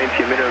control descent to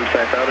your minimum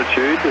safe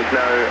altitude. There's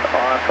no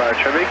IFR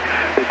traffic.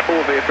 There's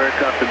 4 VF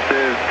aircraft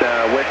observed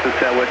west and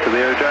southwest of the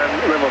aerodrome.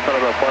 Level of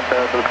about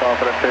 1,500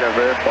 feet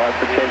over airspace,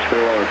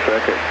 potentially along the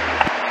circuit.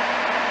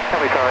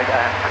 Copy, traffic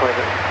and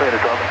clear to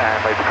drop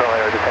and lead control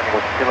area descending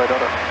with Kilo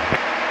Delta.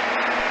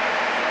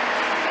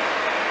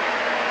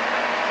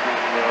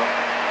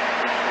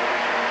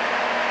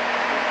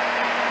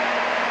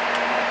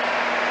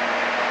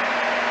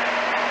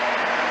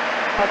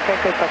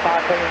 Pacific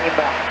Papa bringing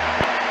inbound.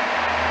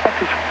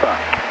 Pacific Papa.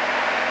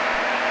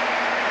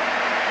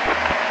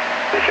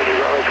 City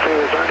Road is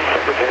clear as only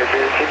secretary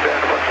is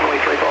inbound approximately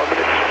 3-5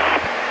 minutes.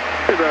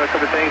 Super, a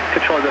couple of things.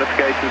 Control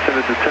identification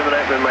services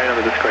terminate and remain on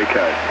the discrete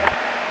code.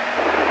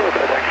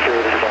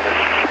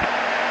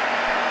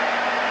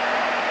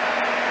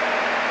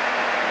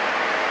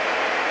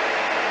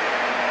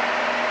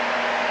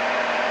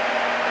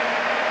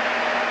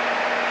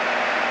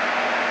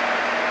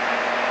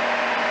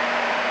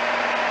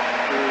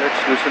 Let's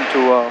listen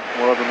to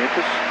Moorabbin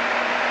meters.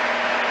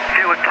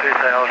 Fuel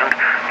 2000,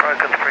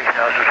 broken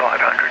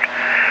 3,500.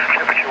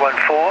 Temperature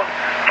 14,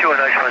 QNH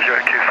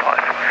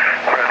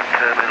 1025. Ground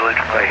terminal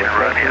information,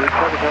 Romeo.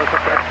 Moorabbin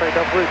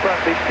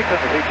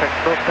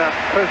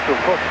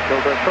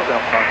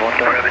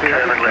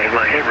terminal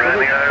information,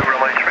 Romeo.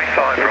 Runway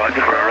 35 right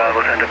for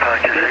arrivals and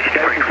departures east,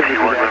 frequency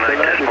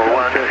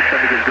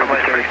 118.1.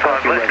 Runway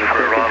 35 left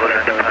for arrivals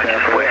and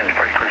departures west,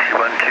 frequency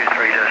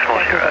 123.0.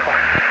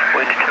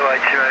 Wind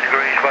 280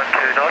 degrees,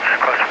 12 knots,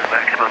 crosswind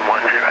maximum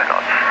 10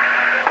 knots.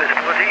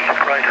 Visibility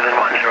greater than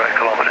 10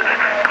 kilometres.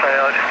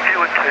 Cloud,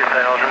 view at 2000,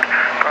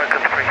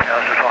 broken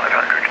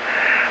 3,500.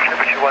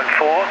 Temperature 14,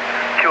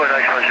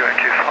 QNH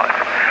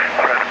 1025.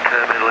 Ground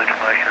terminal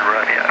information,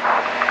 Romeo.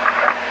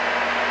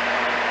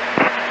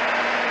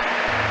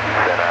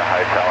 Center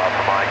Hotel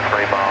Alpha Mike,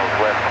 3 miles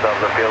west of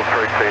the field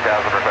through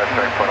 2000, request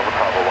direct point over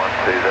Bravo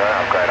 120,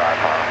 upgrade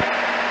IFR.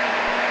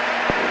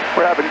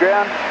 Moorabbin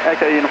ground,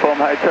 Echo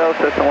Uniform Hotel,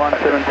 Cessna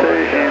 172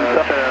 in...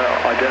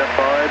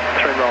 identified,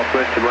 3 miles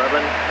west of Moorabbin.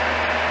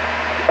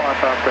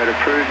 IFR upgrade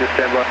approved, just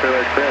stand by for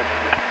those clearance.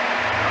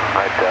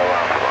 Hotel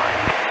Alpha Mike.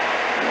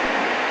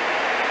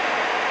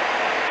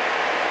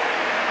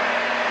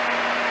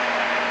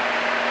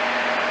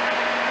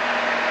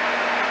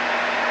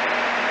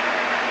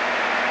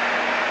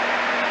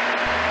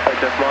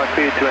 Mike,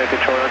 clear to air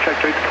control on track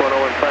 3 to point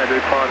on plan to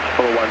climbs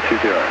follow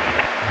 120. Air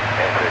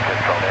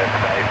control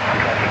airspace,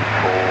 tracking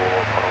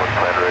for point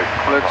plan route.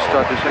 Let's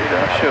start descending,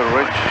 sure,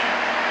 Rich.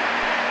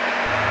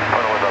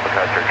 Point on on the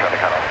coast route, trying to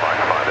cut off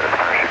Mike 5 minutes,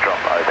 parachute drop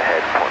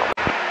overhead, point on.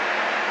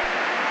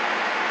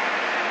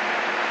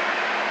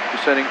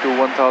 Descending to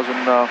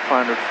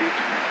 1,500 feet.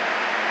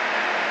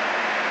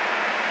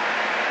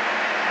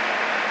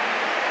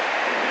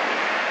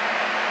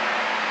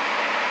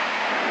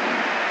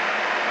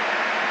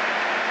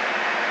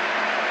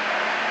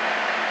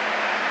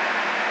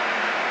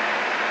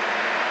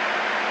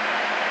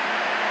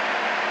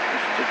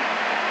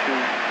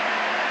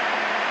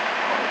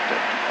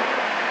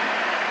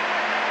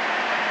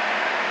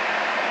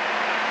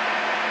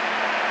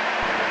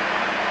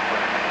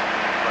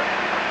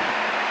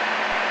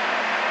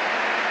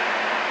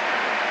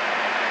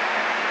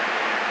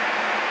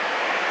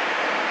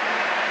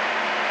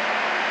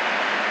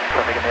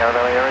 Traffic in the Yarra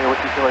Valley area,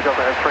 Whiskey Kilo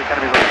Delta has 3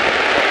 canopies on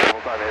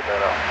overhead, no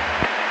doubt.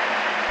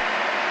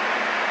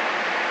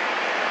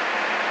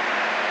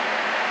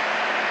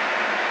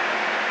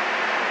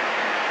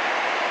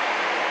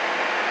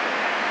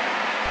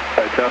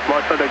 So if my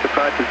contact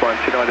approach is 129.4.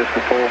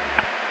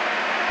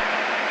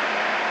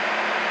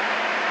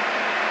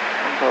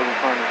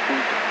 1,500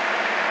 feet,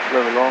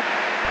 level off.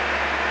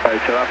 So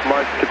if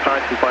my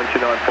approach is 1294.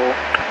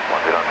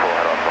 1294,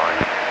 head on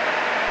Mike.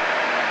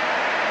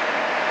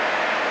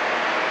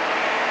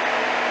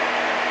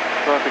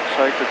 Traffic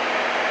sighted.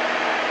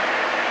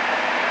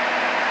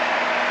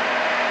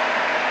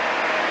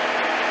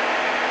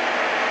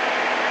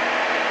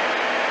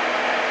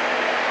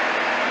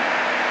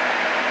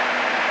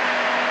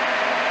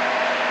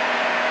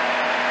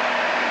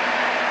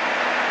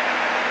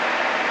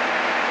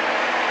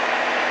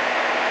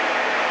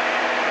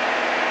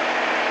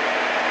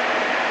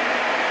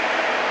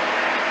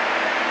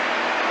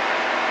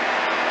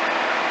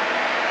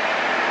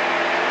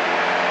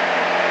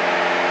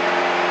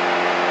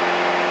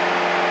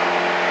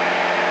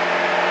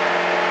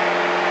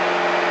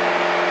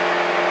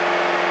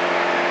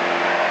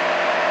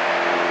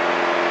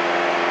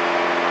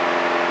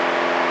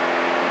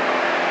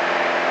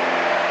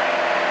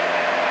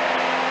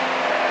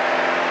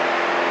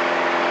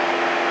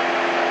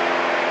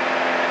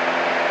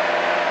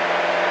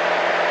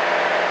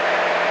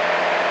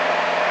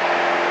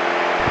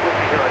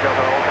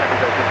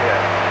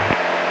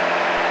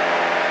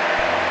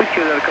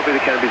 Copy the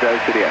canopies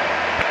over to the air.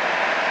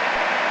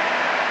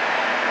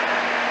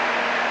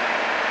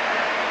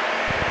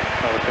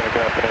 I was going to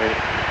go Company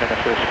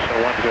Nemesis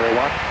 101,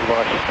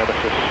 Vice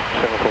Nemesis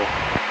 74.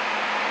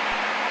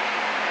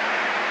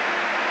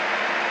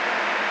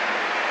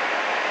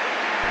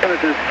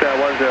 Nemesis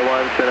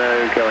 101,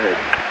 Center, go ahead.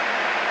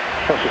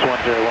 Nemesis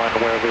 101,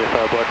 we're a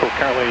VFR local,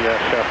 currently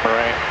South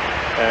Moraine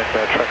and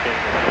tracking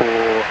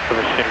for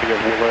the vicinity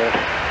of Woolert.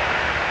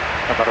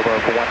 I'm at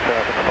above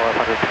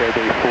 1,500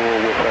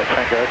 kb4 with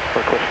Tango,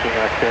 requesting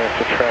clearance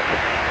to track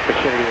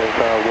vicinity of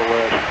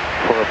Woolert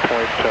for a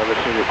point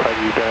vicinity of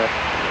Craigie Burn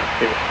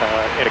in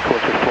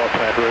accordance with flight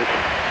plan route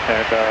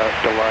and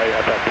delay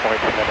at that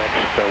point in the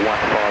next 1 to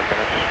 5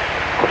 minutes.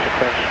 Question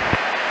clearance.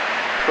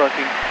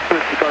 Tracking.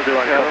 Mr. 501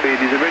 copied.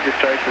 Is the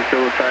registration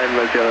still the same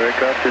as the other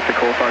aircraft? Just a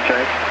call sign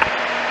change?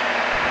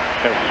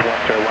 Nemesis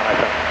 101,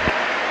 AFM.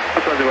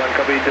 501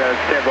 copied.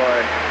 Stand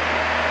by.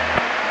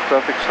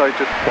 Traffic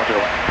sighted.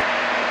 101.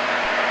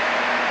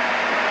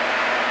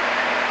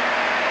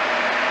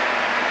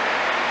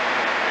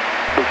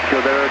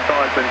 There are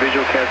signs and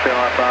visual cancelling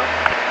IFR.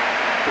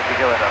 50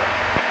 kilo dollar.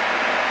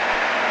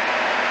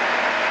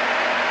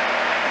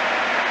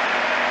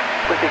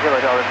 50 kilo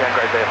dollar, down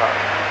grade VFR.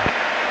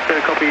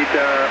 Copied,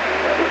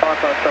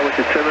 IFR service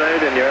is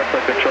terminated and your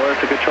airflow controller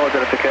to control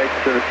identification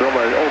service is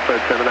also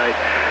terminate.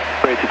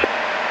 Ready to check.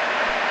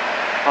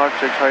 Hard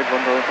checks, height 1,500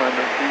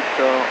 feet,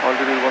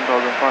 altitude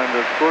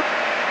 1,500 foot,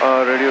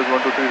 radius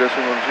 123.0,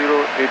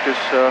 8 is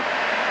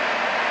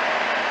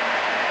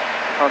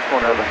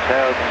transponder.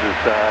 Tower, this is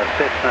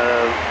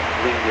Cessna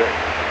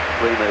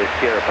Lima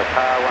Sierra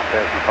Papa,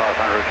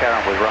 1,500,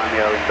 Carrum with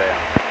Romeo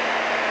inbound.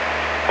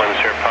 Lima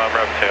Sierra Papa,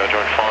 Bravo Tower,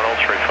 join final,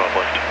 35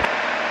 left.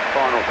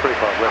 Final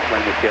 35 left,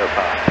 Lima Sierra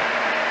Papa.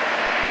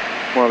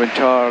 Moorabbin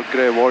Tower,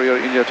 Grey Warrior,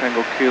 India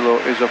Tango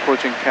Kilo is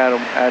approaching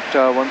Carrum at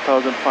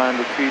 1,500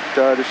 feet,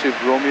 received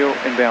Romeo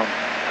inbound.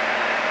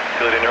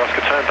 Juliet India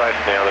Oscar, turn base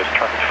now, there's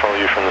traffic to follow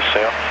you from the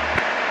south.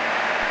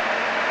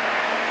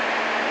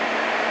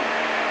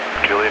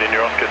 Juliet India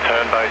Oscar,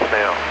 turn base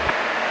now.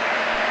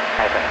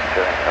 Okay,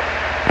 correct.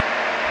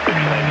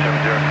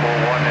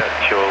 18741, out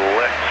to your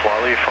left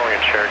slightly, you're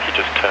following a Cherokee,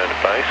 just turn to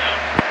base.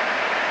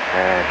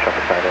 And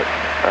traffic sighted,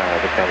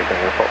 Vic Navy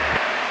Tango Fox.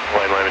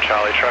 Lima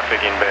Charlie,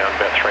 traffic inbound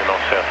about 3 miles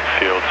south of the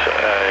field,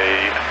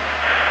 a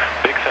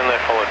Vixen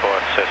there followed by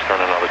a Cessna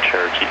and another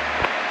Cherokee.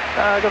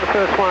 Got the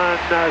first one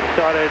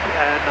sighted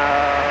and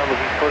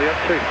looking for the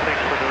other two.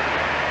 Thanks for doing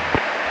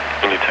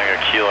it. India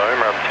Tango Kilo,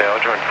 Moorabbin Tower,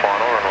 join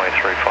final, runway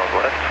 35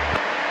 left.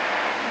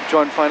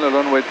 Join final,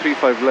 runway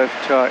 35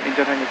 left,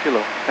 India Tango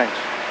Kilo, thanks.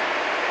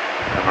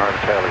 Moorabbin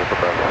Tower, look at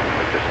Bravo 1,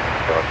 we just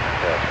got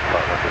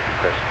 1,500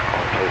 request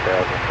on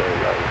 2,000, very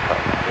low,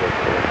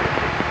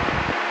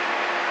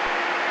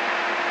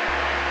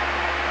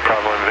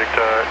 Bravo and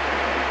Victor,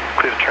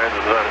 clear the transit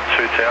zone at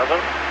 2,000,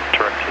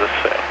 direct to the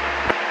south.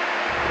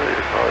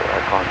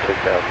 Icon 2,000,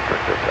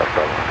 direct to the south,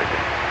 Bravo 1, Victor.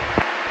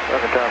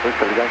 Moorabbin Tower,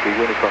 Victor, Yankee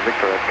Uniform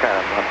Victor at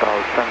Carrum,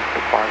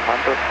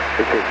 1,500,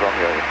 this is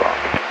Romeo inbound.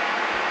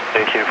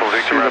 Thank you for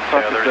Victor, Moorabbin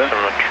Tower, there is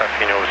some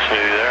traffic in your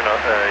vicinity there,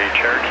 a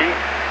Cherokee,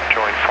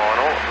 join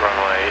final,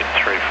 runway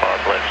 35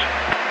 left.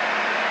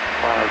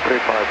 Final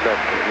 35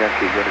 left,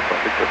 Yankee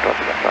Uniform Victor,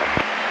 traffic on back.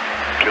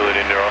 Juliet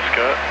India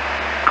Oscar,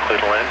 clear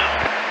to land.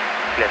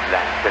 Left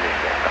land, Juliet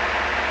India.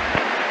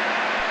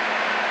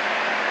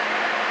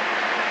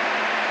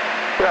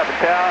 Moorabbin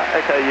Tower,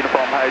 Echo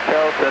Uniform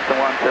Hotel, Cessna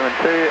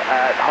 172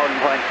 at holding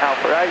point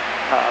Alpha 8,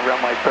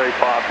 runway 35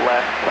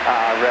 left,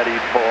 ready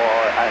for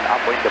an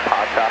upwind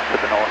departure to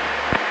the north.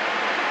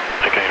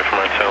 Echo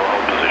Uniform Hotel,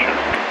 hold position.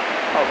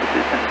 Hold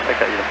position,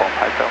 Echo Uniform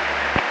Hotel.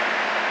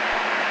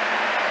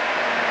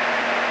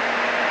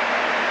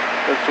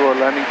 Let's do our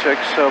landing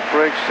checks,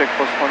 brakes, check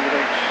for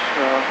sponsorage,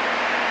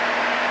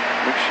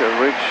 mixture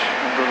rich,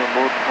 under the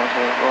boat,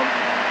 console on,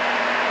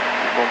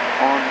 bomb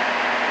on,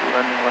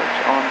 landing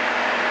lights on,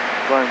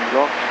 prime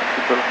locked,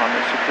 seatbelt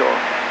harness secure.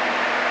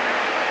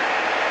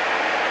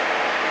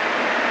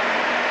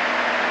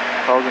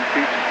 1,000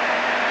 feet,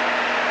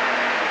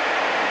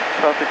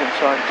 traffic in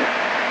sight.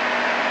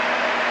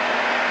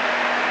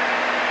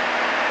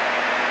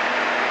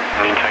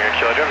 India Tango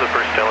Kilo, do you have the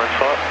Bruce Dell in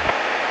sight?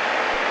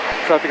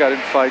 Traffic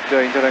identified,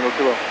 India Tango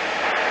Kilo.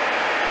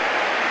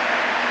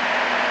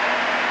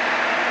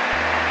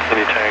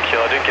 India Tango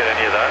Kilo, I didn't get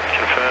any of that.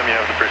 Confirm you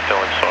have the Bruce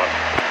Dell in sight.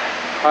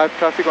 I have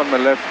traffic on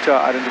my left,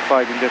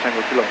 identified, India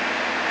Tango Kilo.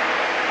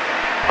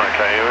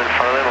 Okay, are you in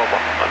front of them or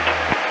behind?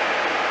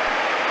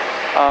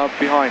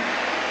 Behind.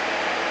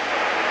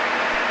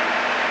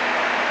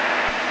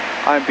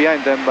 I'm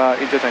behind them,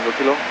 India Tango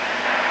Kilo.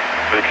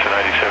 Vixen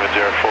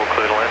 8704,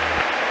 clear to land.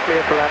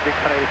 Clear to land,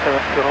 Vixen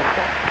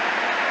 8704.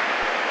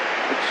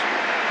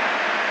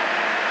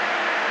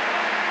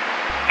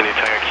 India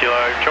Tango Kilo,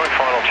 join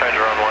final, change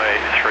the runway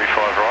 35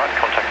 right,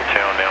 contact the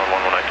tower now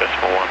on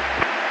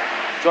 118.1.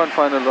 Join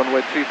final,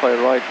 runway 35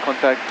 right,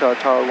 contact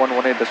tower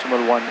 118.1,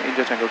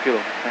 India Tango Kilo,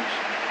 thanks.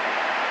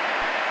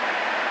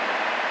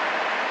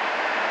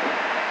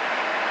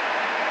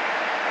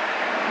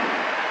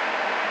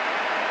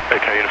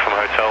 AK Uniform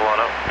Hotel, line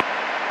up.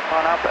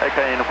 Line up, AK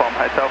Uniform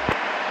Hotel.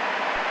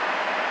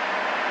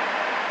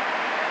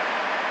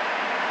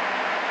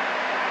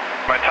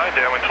 Maintain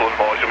downwind till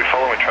advised. You'll be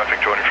following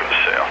traffic joining from the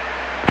south.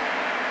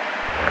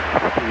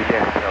 India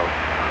Hotel.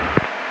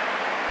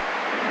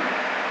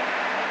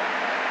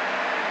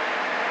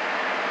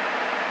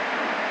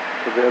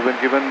 So they have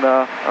been given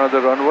another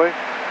runway.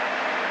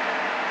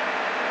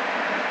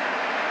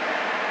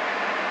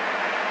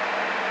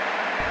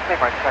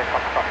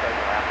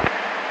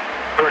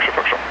 Direction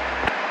Foxtrot.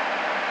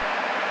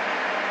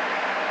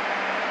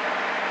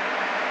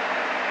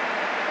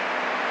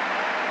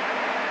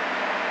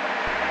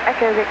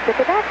 Echo Victor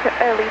Quebec,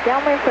 early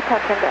downwind for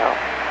touch and go.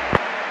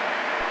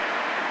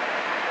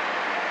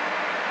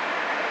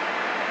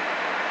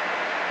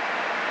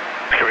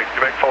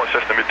 Quebec, follow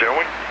Cessna mid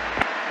downwind.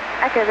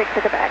 Echo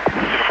Victor Quebec.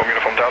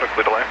 Uniform Delta,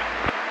 clear to land.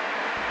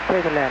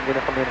 Clear to land,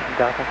 uniform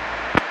Delta.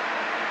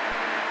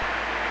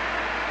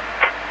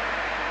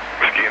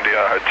 Whiskey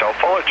India Hotel,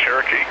 follow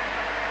Cherokee.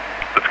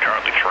 That's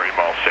currently 3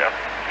 miles south.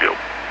 Field.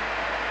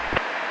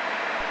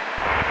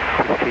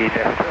 Whiskey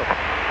India Hotel.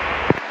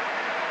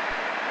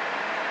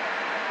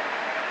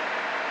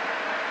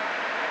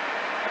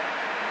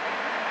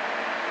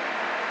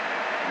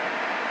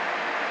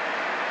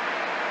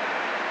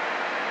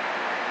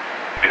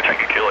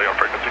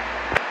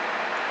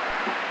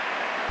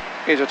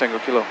 Asia Tango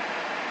Kilo.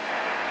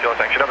 Kilo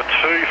Tango, number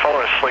 2,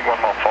 follow sling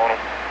 1 mile final.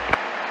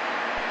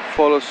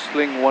 Follow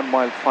sling 1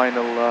 mile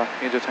final,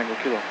 Asia Tango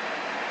Kilo.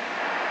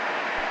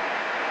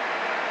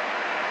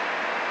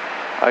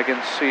 I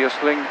can see a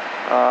sling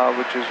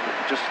which is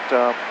just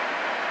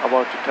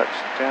about to touch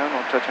down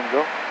or touch and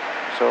go.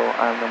 So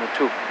I'm number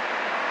 2.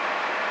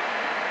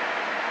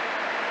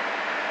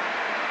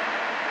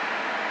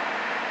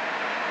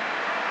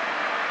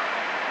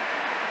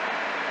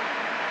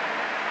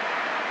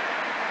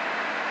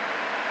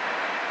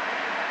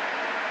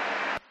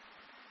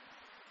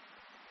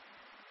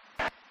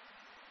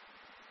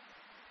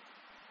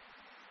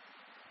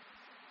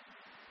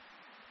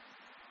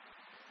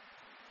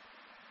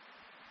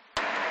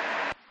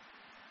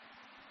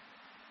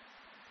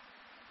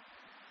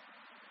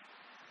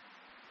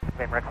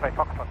 Lima X-ray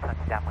Foxtrot, turn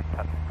downwind,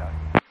 touch and go.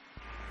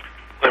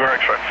 Lima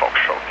X-ray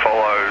Foxtrot,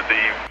 follow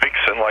the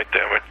Vixen light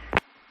downwind.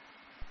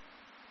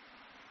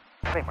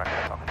 Lima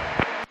X-ray Foxtrot.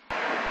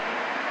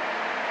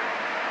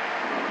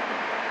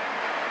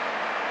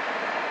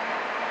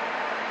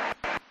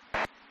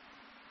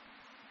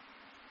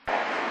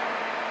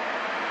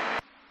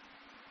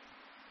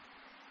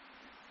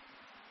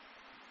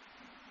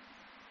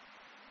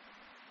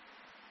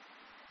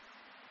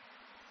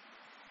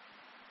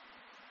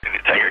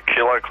 India Tango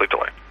Kilo, clear to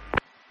land.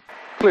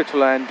 Clear to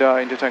land,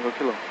 India Tango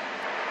Kilo.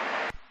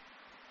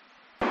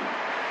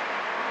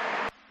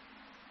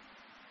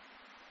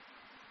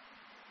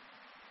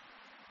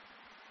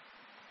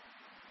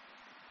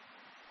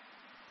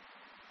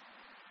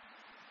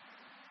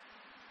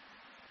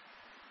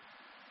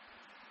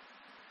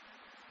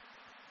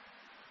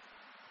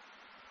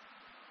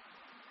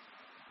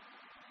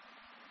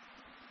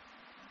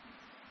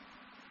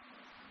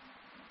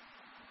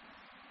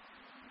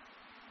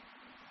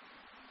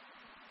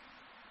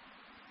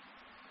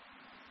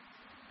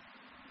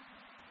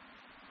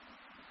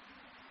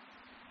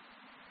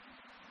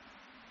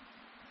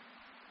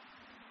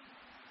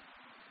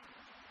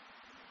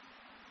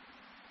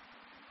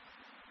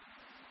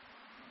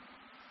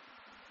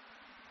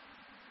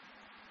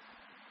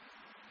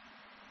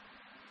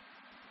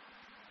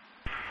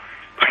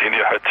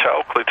 India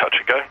Hotel, clear touch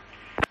and go.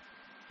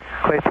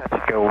 Clear touch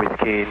and go,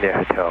 Whiskey India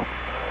Hotel.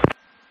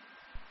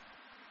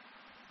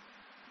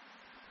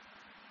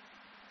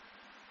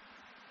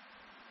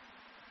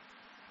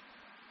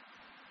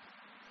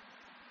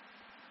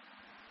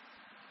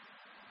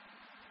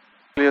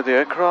 Clear the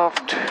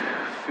aircraft,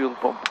 fuel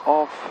pump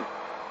off,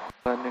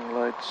 landing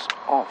lights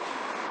off.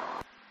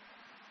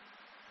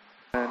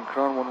 And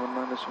ground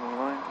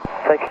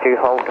 119.9. Take 2,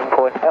 hold and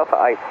point Alpha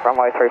 8,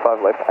 runway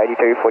 35 left,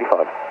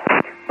 8245.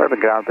 Moorabbin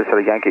ground,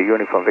 Pistol Yankee,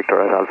 uniform Victor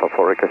at Alpha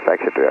 4, request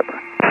taxi to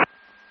airport.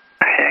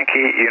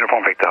 Yankee,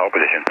 uniform Victor, hold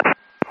position.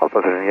 Hold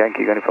position,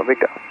 Yankee, uniform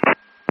Victor.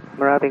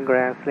 Moorabbin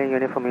ground, sling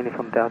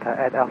uniform Delta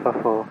at Alpha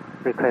 4,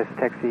 request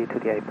taxi to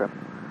the apron.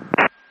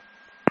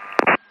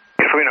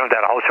 Uniform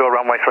Delta, hold short,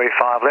 runway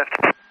 35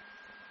 left.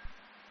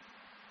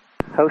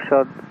 Hold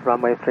short,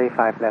 runway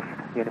 35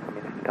 left, uniform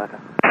Delta.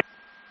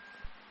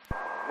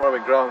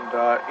 Moorabbin ground,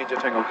 India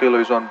Tango Kilo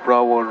is on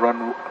Bravo,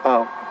 run,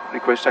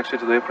 request taxi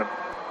to the apron.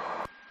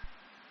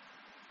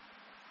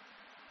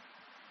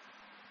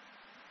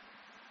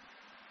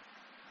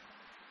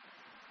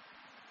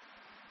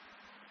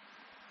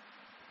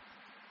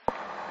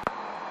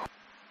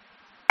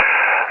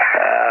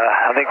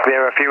 I think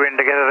there are a few in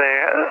together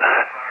there.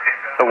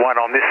 The one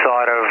on this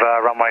side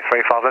of runway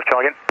 35 left, try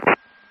again.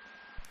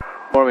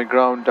 Moorabbin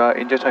ground,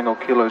 India Tango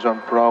Kilo is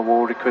on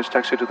Bravo, request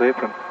taxi to the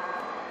apron.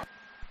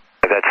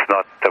 That's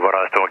not what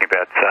I was talking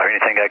about. So India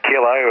Tango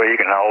Kilo, or you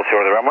can hold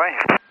short of the runway.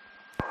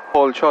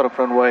 Hold short of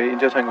runway,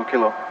 India Tango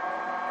Kilo.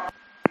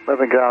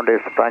 Moorabbin ground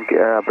is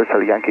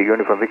Pistol Yankee,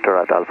 uniform Victor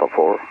at Alpha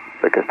 4,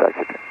 request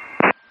taxi.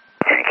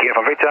 Yankee,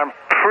 uniform Victor, I'm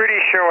pretty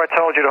sure I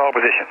told you to hold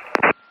position.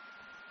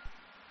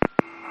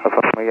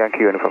 Alpha Lima Yankee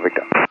Uniform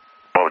Victor.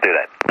 We'll do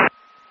that.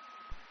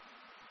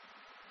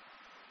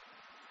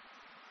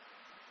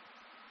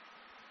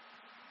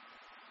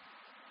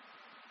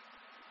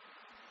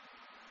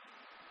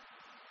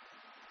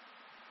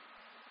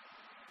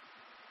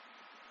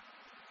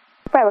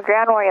 Bravo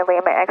ground, Warrior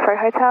Lima X-ray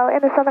Hotel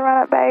in the Southern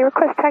Run-Up Bay.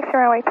 Request taxi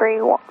runway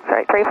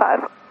 35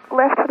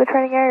 left for the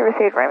training area.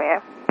 Received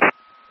Romeo.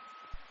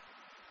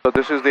 So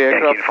this is the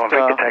aircraft. Uniform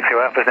Victor, taxi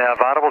Alpha is now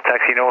available.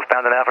 Taxi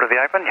northbound and Alpha to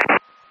the open.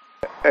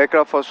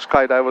 Aircraft for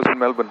skydivers in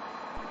Melbourne.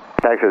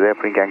 Taxi is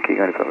Airplane Yankee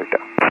Uniform Victor.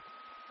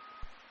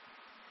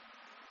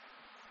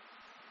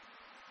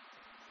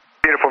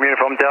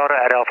 Uniform Delta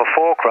at Alpha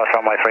 4, cross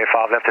runway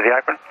 35 left to the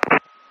apron.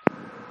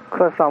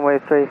 Cross runway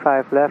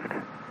 35 left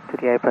to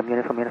the apron,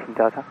 Uniform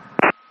Delta.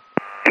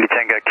 India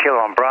Tango Kilo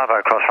on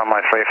Bravo, cross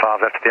runway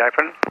 35 left to the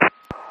apron.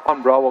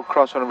 On Bravo,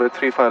 cross runway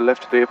 35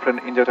 left to the apron,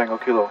 India Tango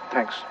Kilo.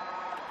 Thanks.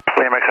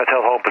 Lima X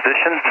Hotel, hold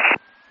position.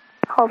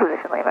 Hold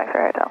position, Lima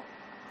X-ray Hotel.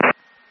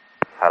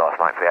 Hello,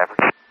 Mike for the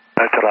apron.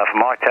 Hotel Alpha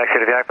Mike, taxi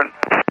to the apron.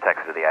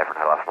 Taxi to the apron,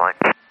 hello, Mike.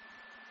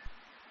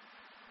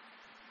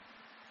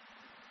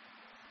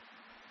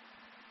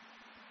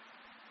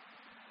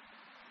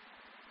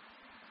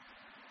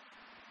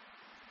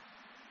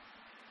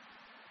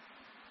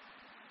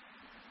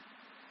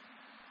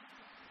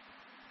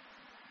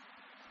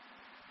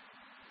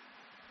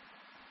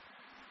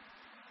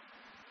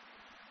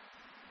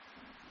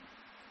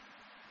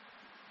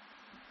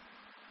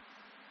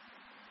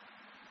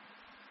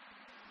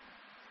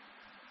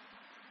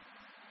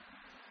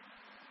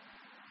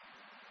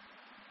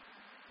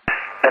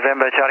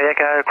 November Charlie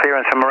Echo,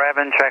 clearance from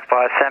Moorabbin, tracked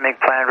by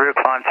SAMIC, planned route,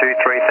 climb to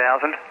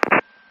 3000.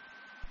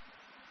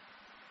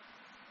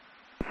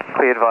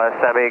 Cleared via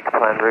SAMIC,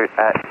 planned route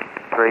at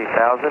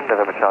 3000,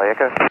 November Charlie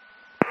Echo.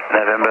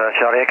 November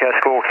Charlie Echo,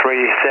 squawk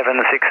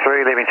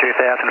 3763, leaving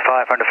 2,500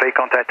 feet,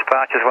 contact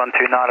departures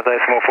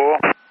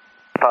 129.4.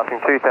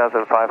 Passing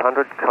 2,500,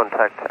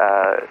 contact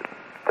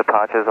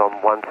departures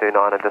on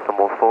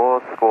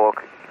 129.4,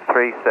 squawk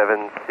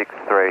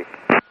 3763,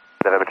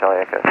 November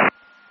Charlie Echo.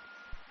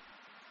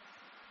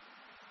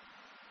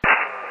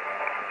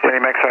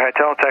 Lima X-ray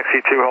Hotel,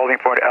 taxi to holding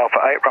point Alpha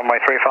 8, runway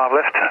 35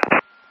 left.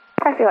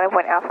 Taxi holding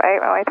point Alpha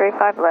 8, runway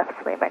 35 left,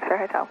 Lima X-ray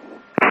Hotel.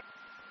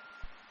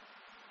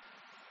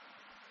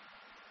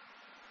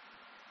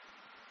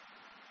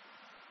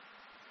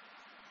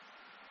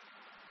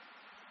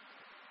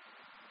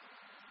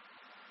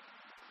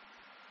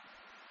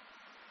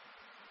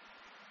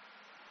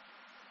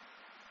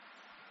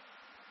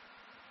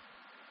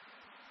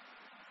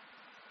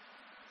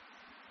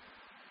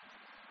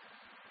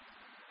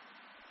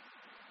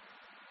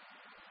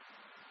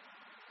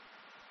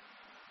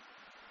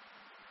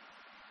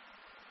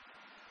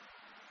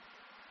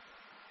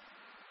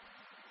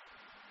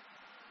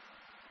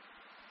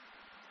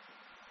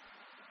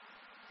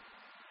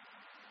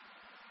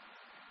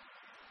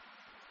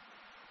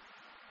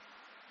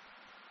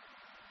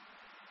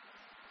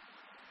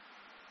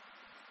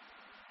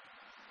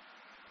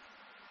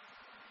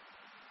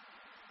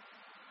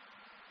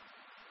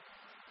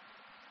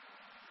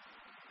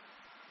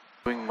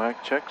 Doing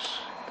mic checks.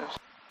 Yes.